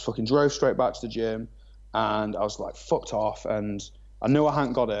 And I just fucking drove straight back to the gym, and I was like fucked off, and I knew I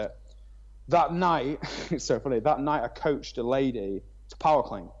hadn't got it. That night, it's so funny. That night I coached a lady to power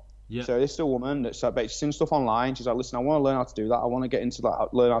clean. Yeah. So this is a woman that's like basically seen stuff online. She's like, listen, I want to learn how to do that. I want to get into that,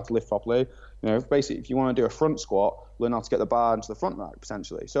 learn how to lift properly. You know, basically, if you want to do a front squat, learn how to get the bar into the front rack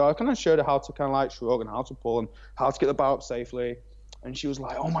potentially. So I kind of showed her how to kind of like shrug and how to pull and how to get the bar up safely. And she was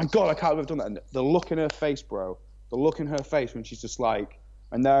like, oh my God, I can't believe I've done that. And the look in her face, bro, the look in her face when she's just like,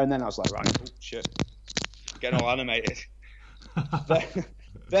 and then I was like, right, oh, shit, getting all animated.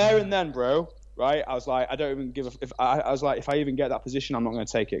 there and then, bro, right? I was like, I don't even give I was like, if I even get that position, I'm not going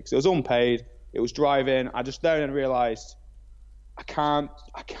to take it because it was unpaid. It was driving. I just there and then realized I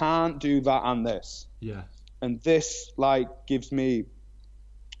can't do that and this. Yeah. And this like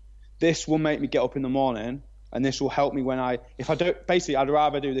this will make me get up in the morning, and this will help me when if I don't, basically, I'd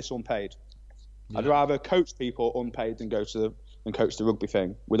rather do this unpaid. Yeah. I'd rather coach people unpaid than coach the rugby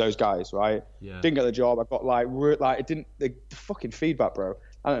thing with those guys, right? Yeah. Didn't get the job. I got the fucking feedback, bro.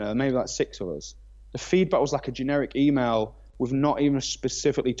 I don't know, maybe like 6 of us. The feedback was like a generic email with not even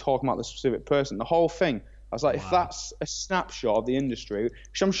specifically talking about the specific person. The whole thing, I was like, wow. If that's a snapshot of the industry,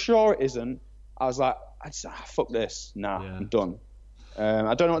 which I'm sure it isn't, I was like, fuck this. Nah, yeah. I'm done.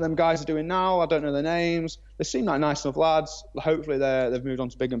 I don't know what them guys are doing now. I don't know their names. They seem like nice enough lads. Hopefully they've moved on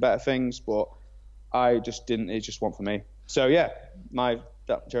to bigger and better things, but I just didn't. It just wasn't for me. So yeah,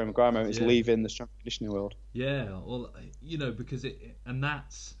 that Jerry Maguire moment is leaving the strength and conditioning world. Yeah, well, because I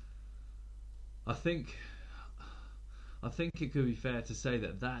think it could be fair to say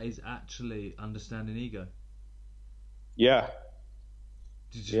that is actually understanding ego. Yeah.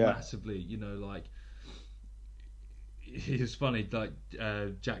 Just massively, like it was funny. Like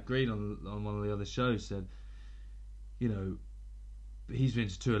Jack Green on one of the other shows said, he's been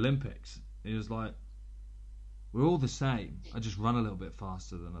to 2 Olympics. He was like, we're all the same. I just run a little bit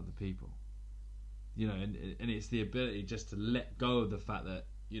faster than other people. And it's the ability just to let go of the fact that,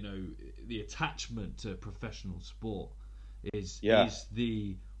 the attachment to professional sport is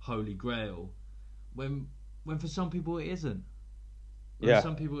the holy grail. When for some people it isn't. For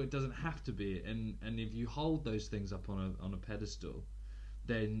some people it doesn't have to be. And if you hold those things up on a pedestal,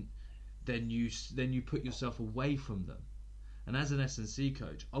 then you put yourself away from them. And as an S&C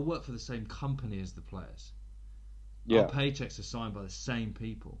coach, I work for the same company as the players. Our paychecks are signed by the same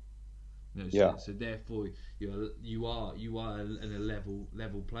people. So therefore you are in a level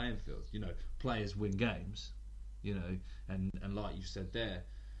playing field. Players win games. And like you said there,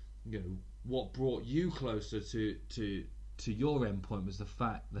 what brought you closer to your end point was the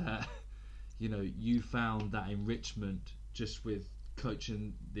fact that you found that enrichment just with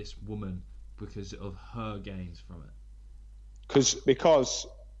coaching this woman because of her gains from it. Because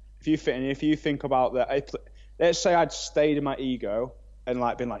if you think about that. Let's say I'd stayed in my ego and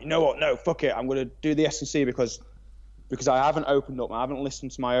been like, you know what? No, fuck it. I'm going to do the S&C because I haven't opened up. I haven't listened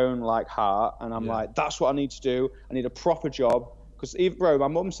to my own heart. And I'm like, that's what I need to do. I need a proper job. Because my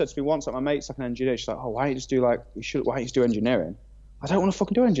mum said to me once, my mate's like an engineer. She's like, oh, why don't you just do why don't you just do engineering? I don't want to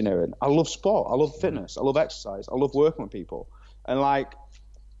fucking do engineering. I love sport. I love fitness. I love exercise. I love working with people. And but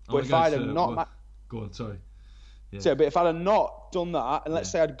if I'd have not... Go on, sorry. Yeah. So, but if I'd have not done that, and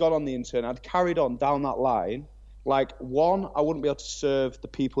let's say I'd gone on the intern, I'd carried on down that line, like, one, I wouldn't be able to serve the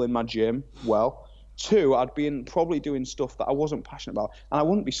people in my gym well. Two, I'd be probably doing stuff that I wasn't passionate about, and I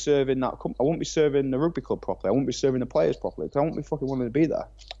wouldn't be serving I wouldn't be serving the rugby club properly. I wouldn't be serving the players properly because I wouldn't be fucking wanting to be there.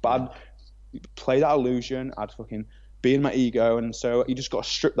 But I'd play that illusion. I'd fucking be in my ego, and so you just got to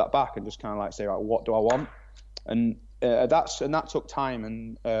strip that back and just kind of like say, right, what do I want? And that took time,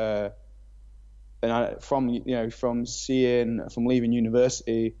 and from leaving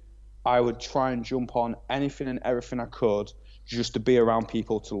university, I would try and jump on anything and everything I could just to be around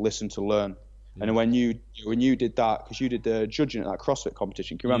people, to listen, to learn. Yeah. And when you did that, because you did the judging at that CrossFit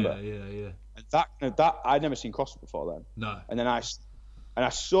competition, can you remember? Yeah. And that I'd never seen CrossFit before then. No. And then I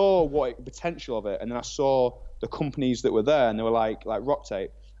saw the potential of it, and then I saw the companies that were there, and they were like Rock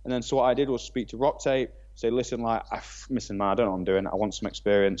Tape. And then so what I did was speak to Rock Tape, say, listen, man, I don't know what I'm doing. I want some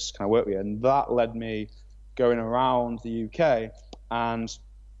experience. Can I work with you? And that led me going around the UK, and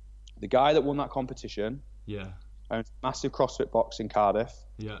the guy that won that competition, owned a massive CrossFit box in Cardiff.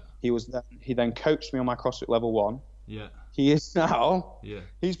 Yeah. He then coached me on my CrossFit level 1. Yeah. He is now. Yeah.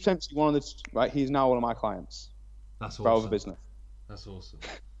 He's potentially he's now one of my clients. That's awesome. For our business. That's awesome.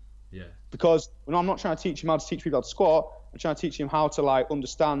 Yeah. Because I'm not trying to teach him how to teach people how to squat. I'm trying to teach him how to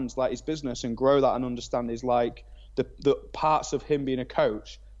understand his business and grow that, and understand his the parts of him being a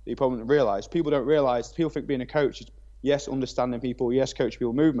coach that he probably don't realize. People don't realize. People think being a coach is, yes, understanding people, yes, coach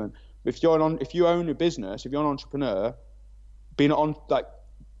people movement. But if you own a business, if you're an entrepreneur,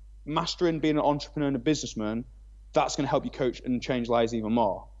 mastering being an entrepreneur and a businessman, that's going to help you coach and change lives even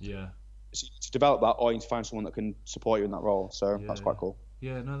more. Yeah. So to develop that, or you need to find someone that can support you in that role. So that's quite cool.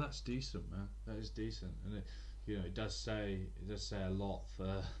 Yeah, no, that's decent, man. That is decent, and it does say a lot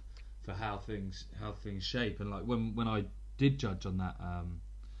for how things shape. And like when I did judge on that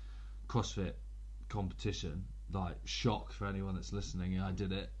CrossFit competition, like, shock for anyone that's listening, I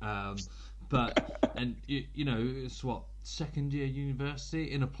did it. But and it's second year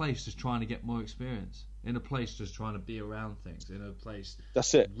university, in a place just trying to get more experience, in a place just trying to be around things, in a place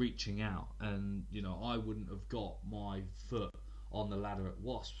that's it, reaching out. And I wouldn't have got my foot on the ladder at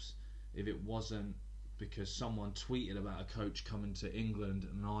Wasps if it wasn't because someone tweeted about a coach coming to England,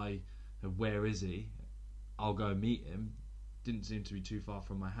 and where is he? I'll go meet him. Didn't seem to be too far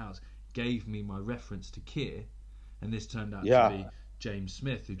from my house. Gave me my reference to Keir, and this turned out to be James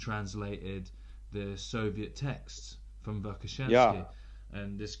Smith, who translated the Soviet texts from Verkhoshansky. Yeah.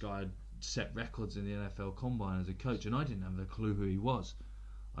 And this guy had set records in the NFL Combine as a coach, and I didn't have a clue who he was.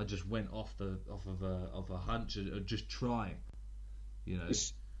 I just went off of a hunch of just trying.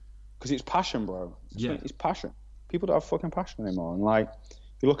 Because it's passion, bro. It's passion. People don't have fucking passion anymore. And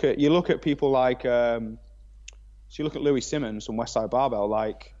you look at people like so you look at Louis Simmons from Westside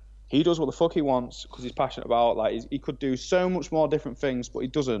Barbell. He does what the fuck he wants because he's passionate about. He could do so much more different things, but he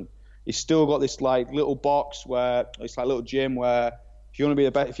doesn't. He's still got this little box where it's a little gym where if you want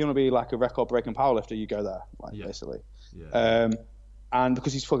to be like a record breaking powerlifter, you go there, basically. Yeah. And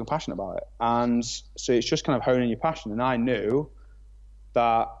because he's fucking passionate about it, and so it's just kind of honing your passion. And I knew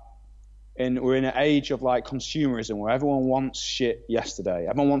that we're in an age of consumerism where everyone wants shit yesterday.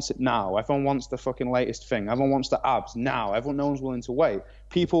 Everyone wants it now. Everyone wants the fucking latest thing. Everyone wants the abs now. No one's willing to wait.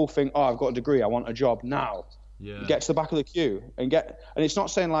 People think, I've got a degree, I want a job now. Yeah. Get to the back of the queue and it's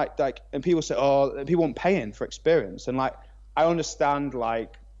not saying and people say, people aren't paying for experience. And I understand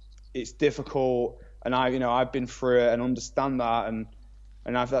it's difficult, and I've been through it and understand that, and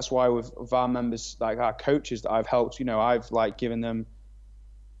that's why with our members, our coaches that I've helped, I've given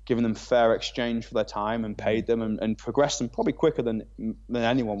them fair exchange for their time and paid them and progressed them probably quicker than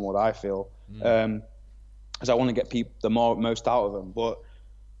anyone would, I feel, because I want to get the most out of them. But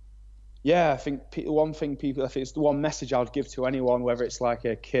yeah, I think it's the one message I'd give to anyone, whether it's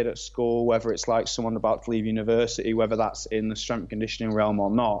a kid at school, whether it's someone about to leave university, whether that's in the strength and conditioning realm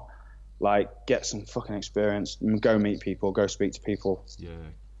or not, get some fucking experience, go meet people, go speak to people. Yeah,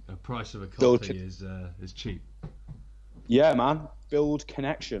 the price of a coffee is cheap. Yeah, man. Build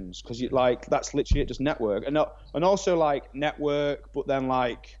connections, because that's literally it. Just network, and also network, but then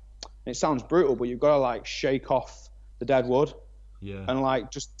it sounds brutal, but you've got to shake off the dead wood. Yeah.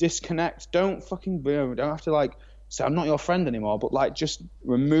 And just disconnect. Don't have to say I'm not your friend anymore, but just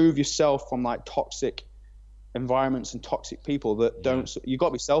remove yourself from toxic environments and toxic people that don't. You got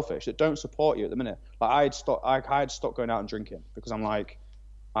to be selfish. That don't support you at the minute. I had stopped going out and drinking because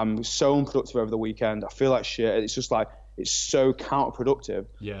I'm so unproductive over the weekend. I feel like shit. It's just it's so counterproductive.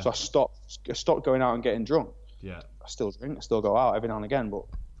 Yeah. So I stopped going out and getting drunk. Yeah. I still drink. I still go out every now and again, but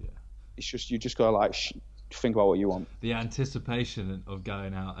it's just you just gotta think about what you want. The anticipation of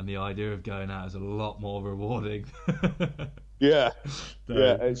going out and the idea of going out is a lot more rewarding. Yeah.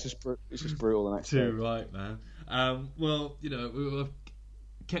 It's just brutal the next day. Too right, man. Well, we've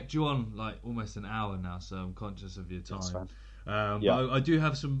kept you on like almost an hour now, so I'm conscious of your time. That's fine. But I do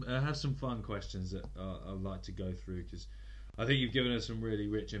have some fun questions that I'd like to go through, because I think you've given us some really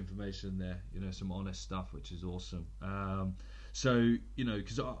rich information there. Some honest stuff, which is awesome. So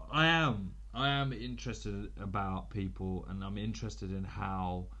because I am interested about people, and I'm interested in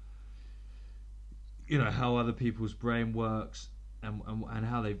how how other people's brain works and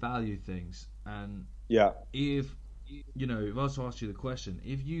how they value things. And if I was to ask you the question,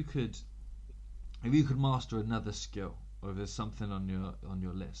 if you could master another skill, or if there's something on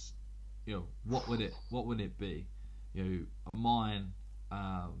your list, what would it be? Mine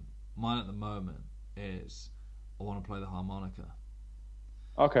at the moment is I want to play the harmonica.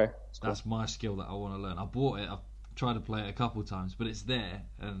 Okay, that's my skill that I want to learn. I bought it. I've tried to play it a couple of times, but it's there,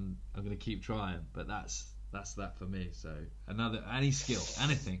 and I'm going to keep trying. But that's that for me. So any skill,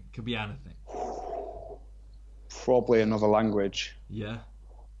 anything, could be anything. Probably another language. Yeah.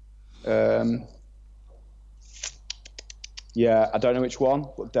 Yeah, I don't know which one,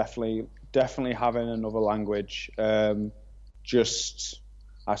 but definitely having another language. I just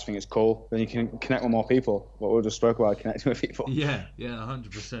think it's cool. Then you can connect with more people. What we just spoke about, connecting with people. Yeah,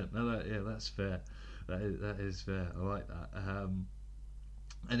 100%. No, that's fair. That is fair. I like that.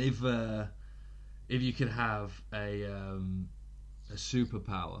 And if you could have a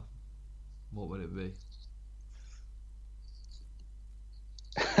superpower, what would it be?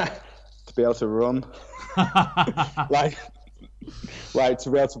 To be able to run, like to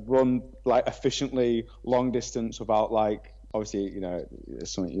be able to run like efficiently long distance without like, obviously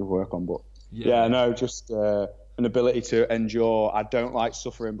it's something you work on, but just an ability to endure. I don't like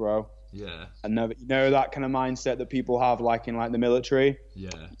suffering, bro. Yeah. And that kind of mindset that people have, like in like the military.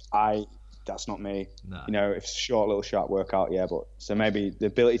 Yeah. That's not me. No. If it's a little short workout, but so maybe the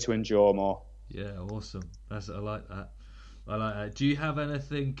ability to endure more. Yeah, awesome. I like that. Do you have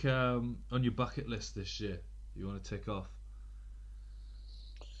anything on your bucket list this year you want to tick off?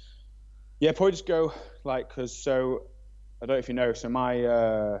 Yeah, probably just go I don't know if you know. So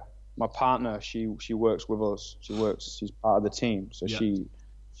my partner, she works with us. She's part of the team. So she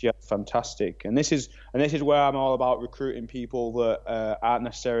has fantastic. And this is where I'm all about recruiting people that aren't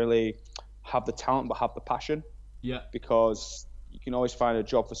necessarily have the talent but have the passion. Yeah. Because you can always find a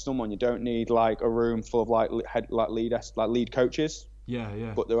job for someone. You don't need like a room full of lead coaches. Yeah,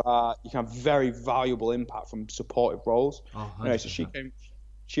 yeah. But you can have very valuable impact from supportive roles. Oh, so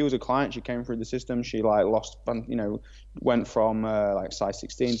she was a client. She came through the system. She went from size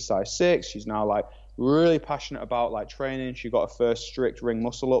 16 to size 6. She's now really passionate about training. She got her first strict ring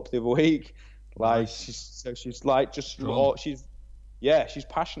muscle up the other week. Nice. She's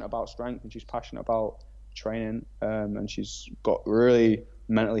passionate about strength, and she's passionate about training. And she's got really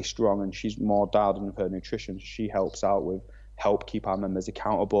mentally strong, and she's more dialed in with her nutrition. She helps out with help keep our members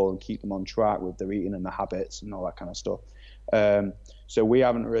accountable and keep them on track with their eating and their habits and all that kind of stuff. So we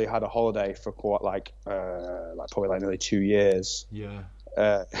haven't really had a holiday for quite probably nearly 2 years. Yeah.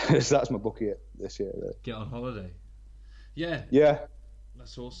 So that's my bucket this year. Get on holiday. Yeah. Yeah.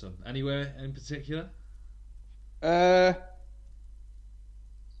 That's awesome. Anywhere in particular? Yeah.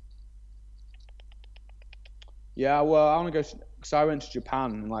 Well, I want to go because I went to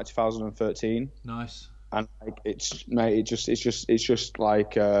Japan in 2013. Nice. And it's just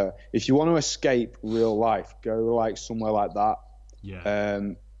like if you want to escape real life, go somewhere like that.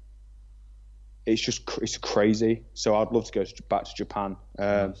 Yeah. It's crazy. So I'd love to go back to Japan.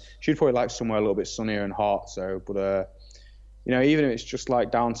 Nice. She'd probably like somewhere a little bit sunnier and hot. So, but even if it's just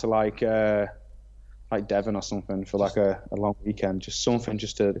down to Devon or something for a long weekend, just something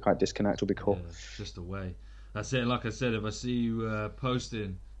just to disconnect would be cool. Yeah, just away. That's it. Like I said, if I see you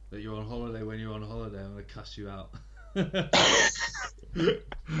posting that you're on holiday when you're on holiday, I'm going to cuss you out. What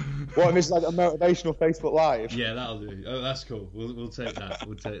if it's a motivational Facebook Live? Yeah, that'll do. Oh, that's cool. We'll take that.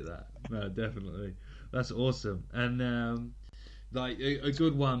 We'll take that. No, definitely. That's awesome. And a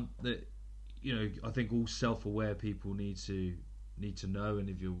good one that I think all self-aware people need to know, and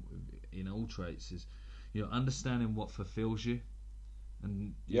if you're in all traits, is understanding what fulfills you.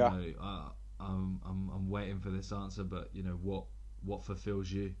 And I'm waiting for this answer, but what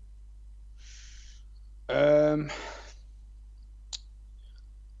fulfills you?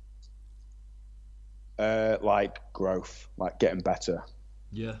 Growth, getting better.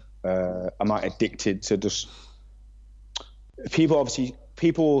 Yeah. I'm addicted to just people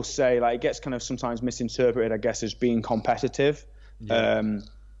will say it gets kind of sometimes misinterpreted, I guess, as being competitive. Yeah.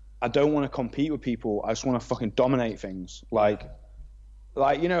 I don't want to compete with people. I just want to fucking dominate things. How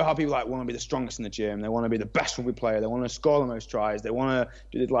people want to be the strongest in the gym. They want to be the best rugby player. They want to score the most tries. They want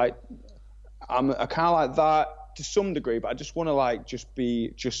to do I'm kind of like that to some degree, but I just want to like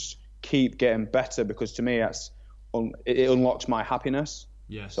just keep getting better, because to me it unlocks my happiness.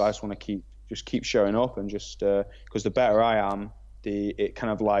 Yes. So I just want to keep showing up, and just because the better I am, it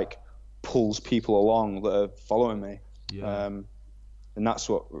kind of like pulls people along that are following me. Yeah. And that's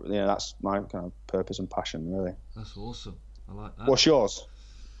that's my kind of purpose and passion, really. That's awesome. I like that. What's yours?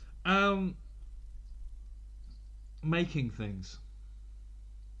 Making things.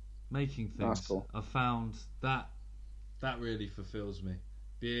 That's cool. I found that really fulfills me.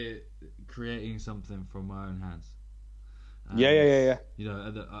 Be it creating something from my own hands. Yeah. You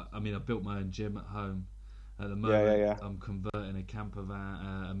know, I built my own gym at home. At the moment, Yeah. I'm converting a camper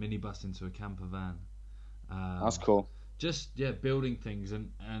van, a minibus into a camper van. That's cool. Just building things,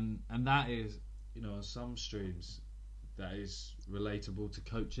 and that is, you know, on some streams that is relatable to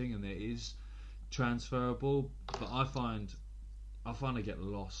coaching, and it is transferable. But I find I get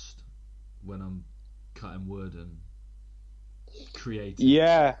lost when I'm cutting wood and creating.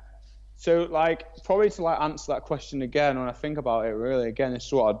 Yeah. So like, probably to like answer that question again, when I think about it, really, again, this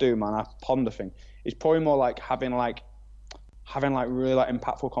is what I do, man. I ponder things. It's probably more like having like really like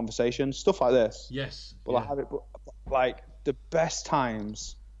impactful conversations, stuff like this. Yes. But like the best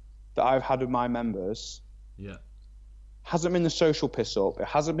times that I've had with my members. Yeah. Hasn't been the social piss up. It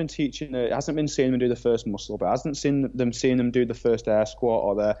hasn't been teaching. It hasn't been seeing them do the first muscle up. It hasn't seeing them do the first air squat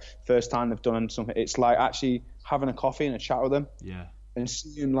or the first time they've done something. It's like actually having a coffee and a chat with them. Yeah. And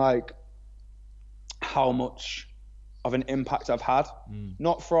seeing like how much of an impact I've had.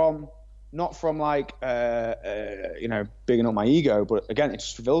 Not from like you know, bigging up my ego, but again, it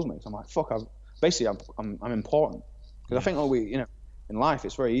just fulfills me. So I'm like, fuck. I'm important, because I think in life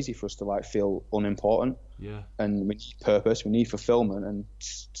it's very easy for us to like feel unimportant. Yeah. And we need purpose, we need fulfillment, and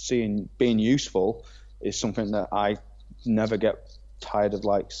being useful is something that I never get tired of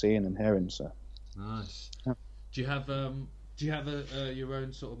like seeing and hearing. So nice. Yeah. Do you have your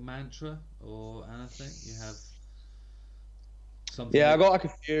own sort of mantra or anything? You have something? Yeah, I got like a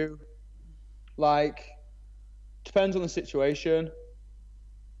few. Like, depends on the situation.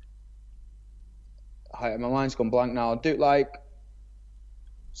 My mind's gone blank now.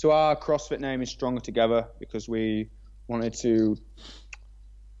 So our CrossFit name is Stronger Together, because we wanted to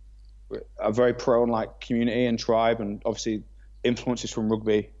a very pro like community and tribe, and obviously influences from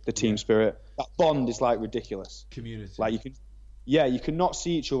rugby, the team spirit. That bond is like ridiculous. Community. Like you can not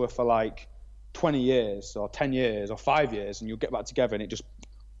see each other for like 20 years or 10 years or 5 years, and you'll get back together and it just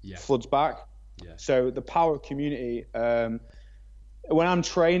floods back. Yeah. So the power of community. When I'm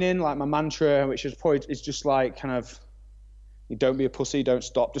training, like my mantra, which is just like kind of, don't be a pussy, don't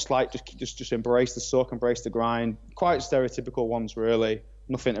stop. Just embrace the suck, embrace the grind. Quite stereotypical ones, really.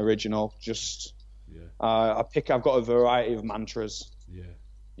 Nothing original. Just I've got a variety of mantras.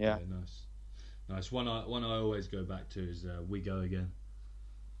 Yeah. Nice. One I always go back to is we go again.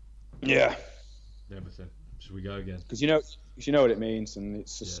 Yeah. Everything. So we go again. Because you know what it means, and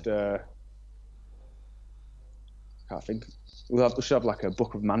it's just I can't think. We should have like a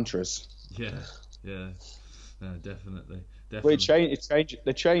book of mantras. Yeah. Definitely. Well, they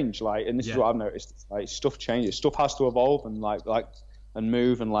change, like, and this is what I've noticed. Like, stuff changes. Stuff has to evolve and like and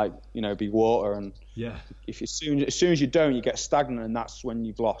move and like, you know, be water. And if as soon as you don't, you get stagnant, and that's when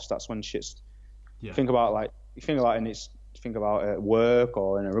you've lost. That's when shit's. Think about at work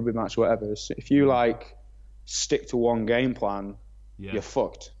or in a rugby match or whatever. So if you like stick to one game plan, you're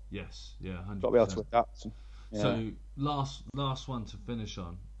fucked. Yes. 100%. Got to be able to adapt. Yeah. So last one to finish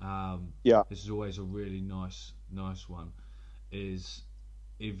on. This is always a really nice one. Is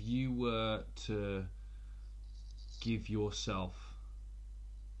if you were to give yourself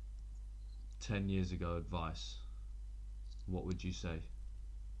 10 years ago advice, what would you say?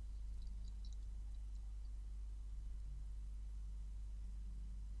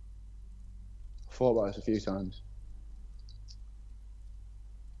 I thought about this a few times.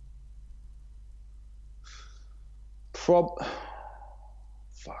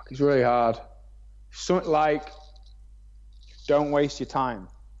 It's really hard. Something like, don't waste your time.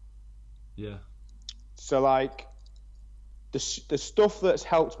 Yeah. So like, the stuff that's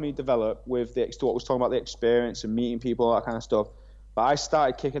helped me develop with what was talking about, the experience and meeting people, all that kind of stuff. But I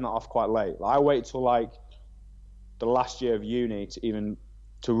started kicking that off quite late. Like, I waited till like the last year of uni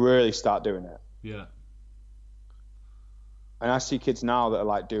to really start doing it. Yeah. And I see kids now that are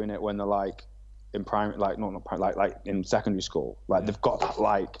like doing it when they're like in primary, like not primary, like in secondary school. Like they've got that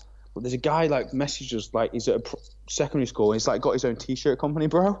like. But there's a guy like messages like he's at a secondary school and he's like got his own t-shirt company,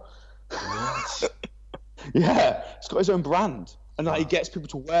 bro. What? Yeah, he's got his own brand, and like he gets people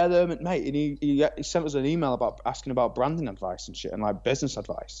to wear them. And mate, and he sent us an email asking about branding advice and shit and like business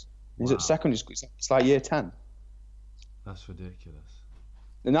advice. And he's at secondary school. It's like year 10. That's ridiculous.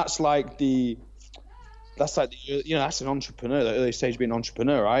 And that's like that's an entrepreneur, the early stage of being an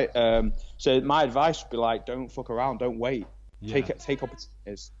entrepreneur, right? So my advice would be like, don't fuck around, don't wait, take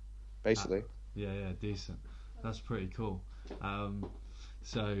opportunities, basically. Yeah, decent. That's pretty cool.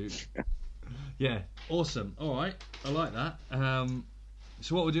 So yeah, awesome. All right, I like that.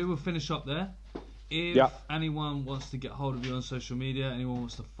 So what we'll do, we'll finish up there. If anyone wants to get hold of you on social media, anyone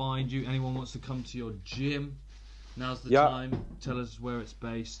wants to find you, anyone wants to come to your gym, now's the time. Tell us where it's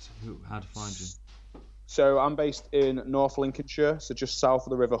based, how to find you. So I'm based in North Lincolnshire, so just south of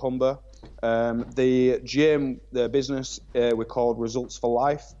the River Humber. The gym, the business, we're called Results for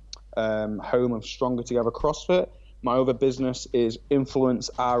Life, home of Stronger Together CrossFit. My other business is Influence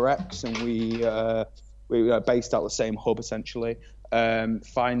RX, and we are based out the same hub essentially.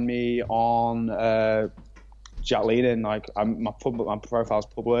 Find me on Jack Leading. Like my profile's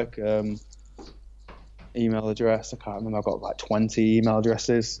public. Email address, I can't remember. I've got like 20 email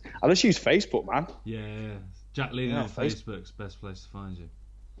addresses. I just use Facebook, man. Yeah. Jack Leading on Facebook's best place to find you.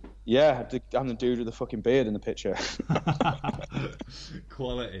 Yeah, I'm the dude with the fucking beard in the picture.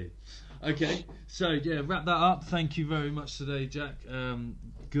 Quality. Okay, so yeah, wrap that up. Thank you very much today, Jack.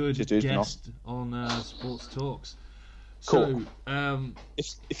 Good guest on Sports Talks. Cool. So,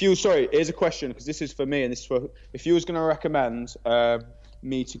 here's a question, because this is for me, and this is for, if you was going to recommend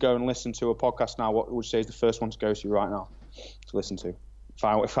me to go and listen to a podcast now, what would you say is the first one to go to right now to listen to? If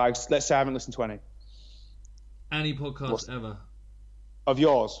I let's say I haven't listened to any podcast ever of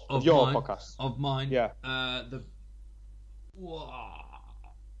yours, of your mine, podcast, of mine, yeah.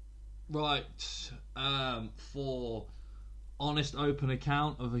 For honest, open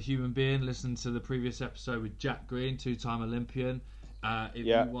account of a human being, listen to the previous episode with Jack Green, 2-time Olympian. If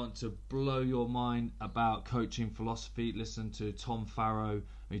you want to blow your mind about coaching philosophy, listen to Tom Farrow.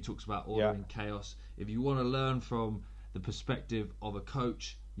 He talks about order and chaos. If you want to learn from the perspective of a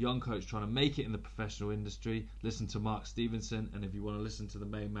coach, young coach trying to make it in the professional industry, listen to Mark Stevenson. And if you want to listen to the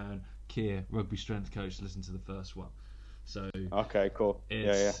main man, Keir, rugby strength coach, listen to the first one. So okay, cool.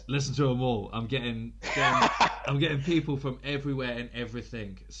 Listen to them all. I'm getting people from everywhere and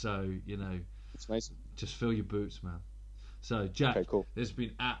everything. So it's amazing. Just fill your boots, man. So Jack, okay, cool. This has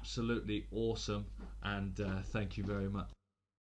been absolutely awesome, and thank you very much.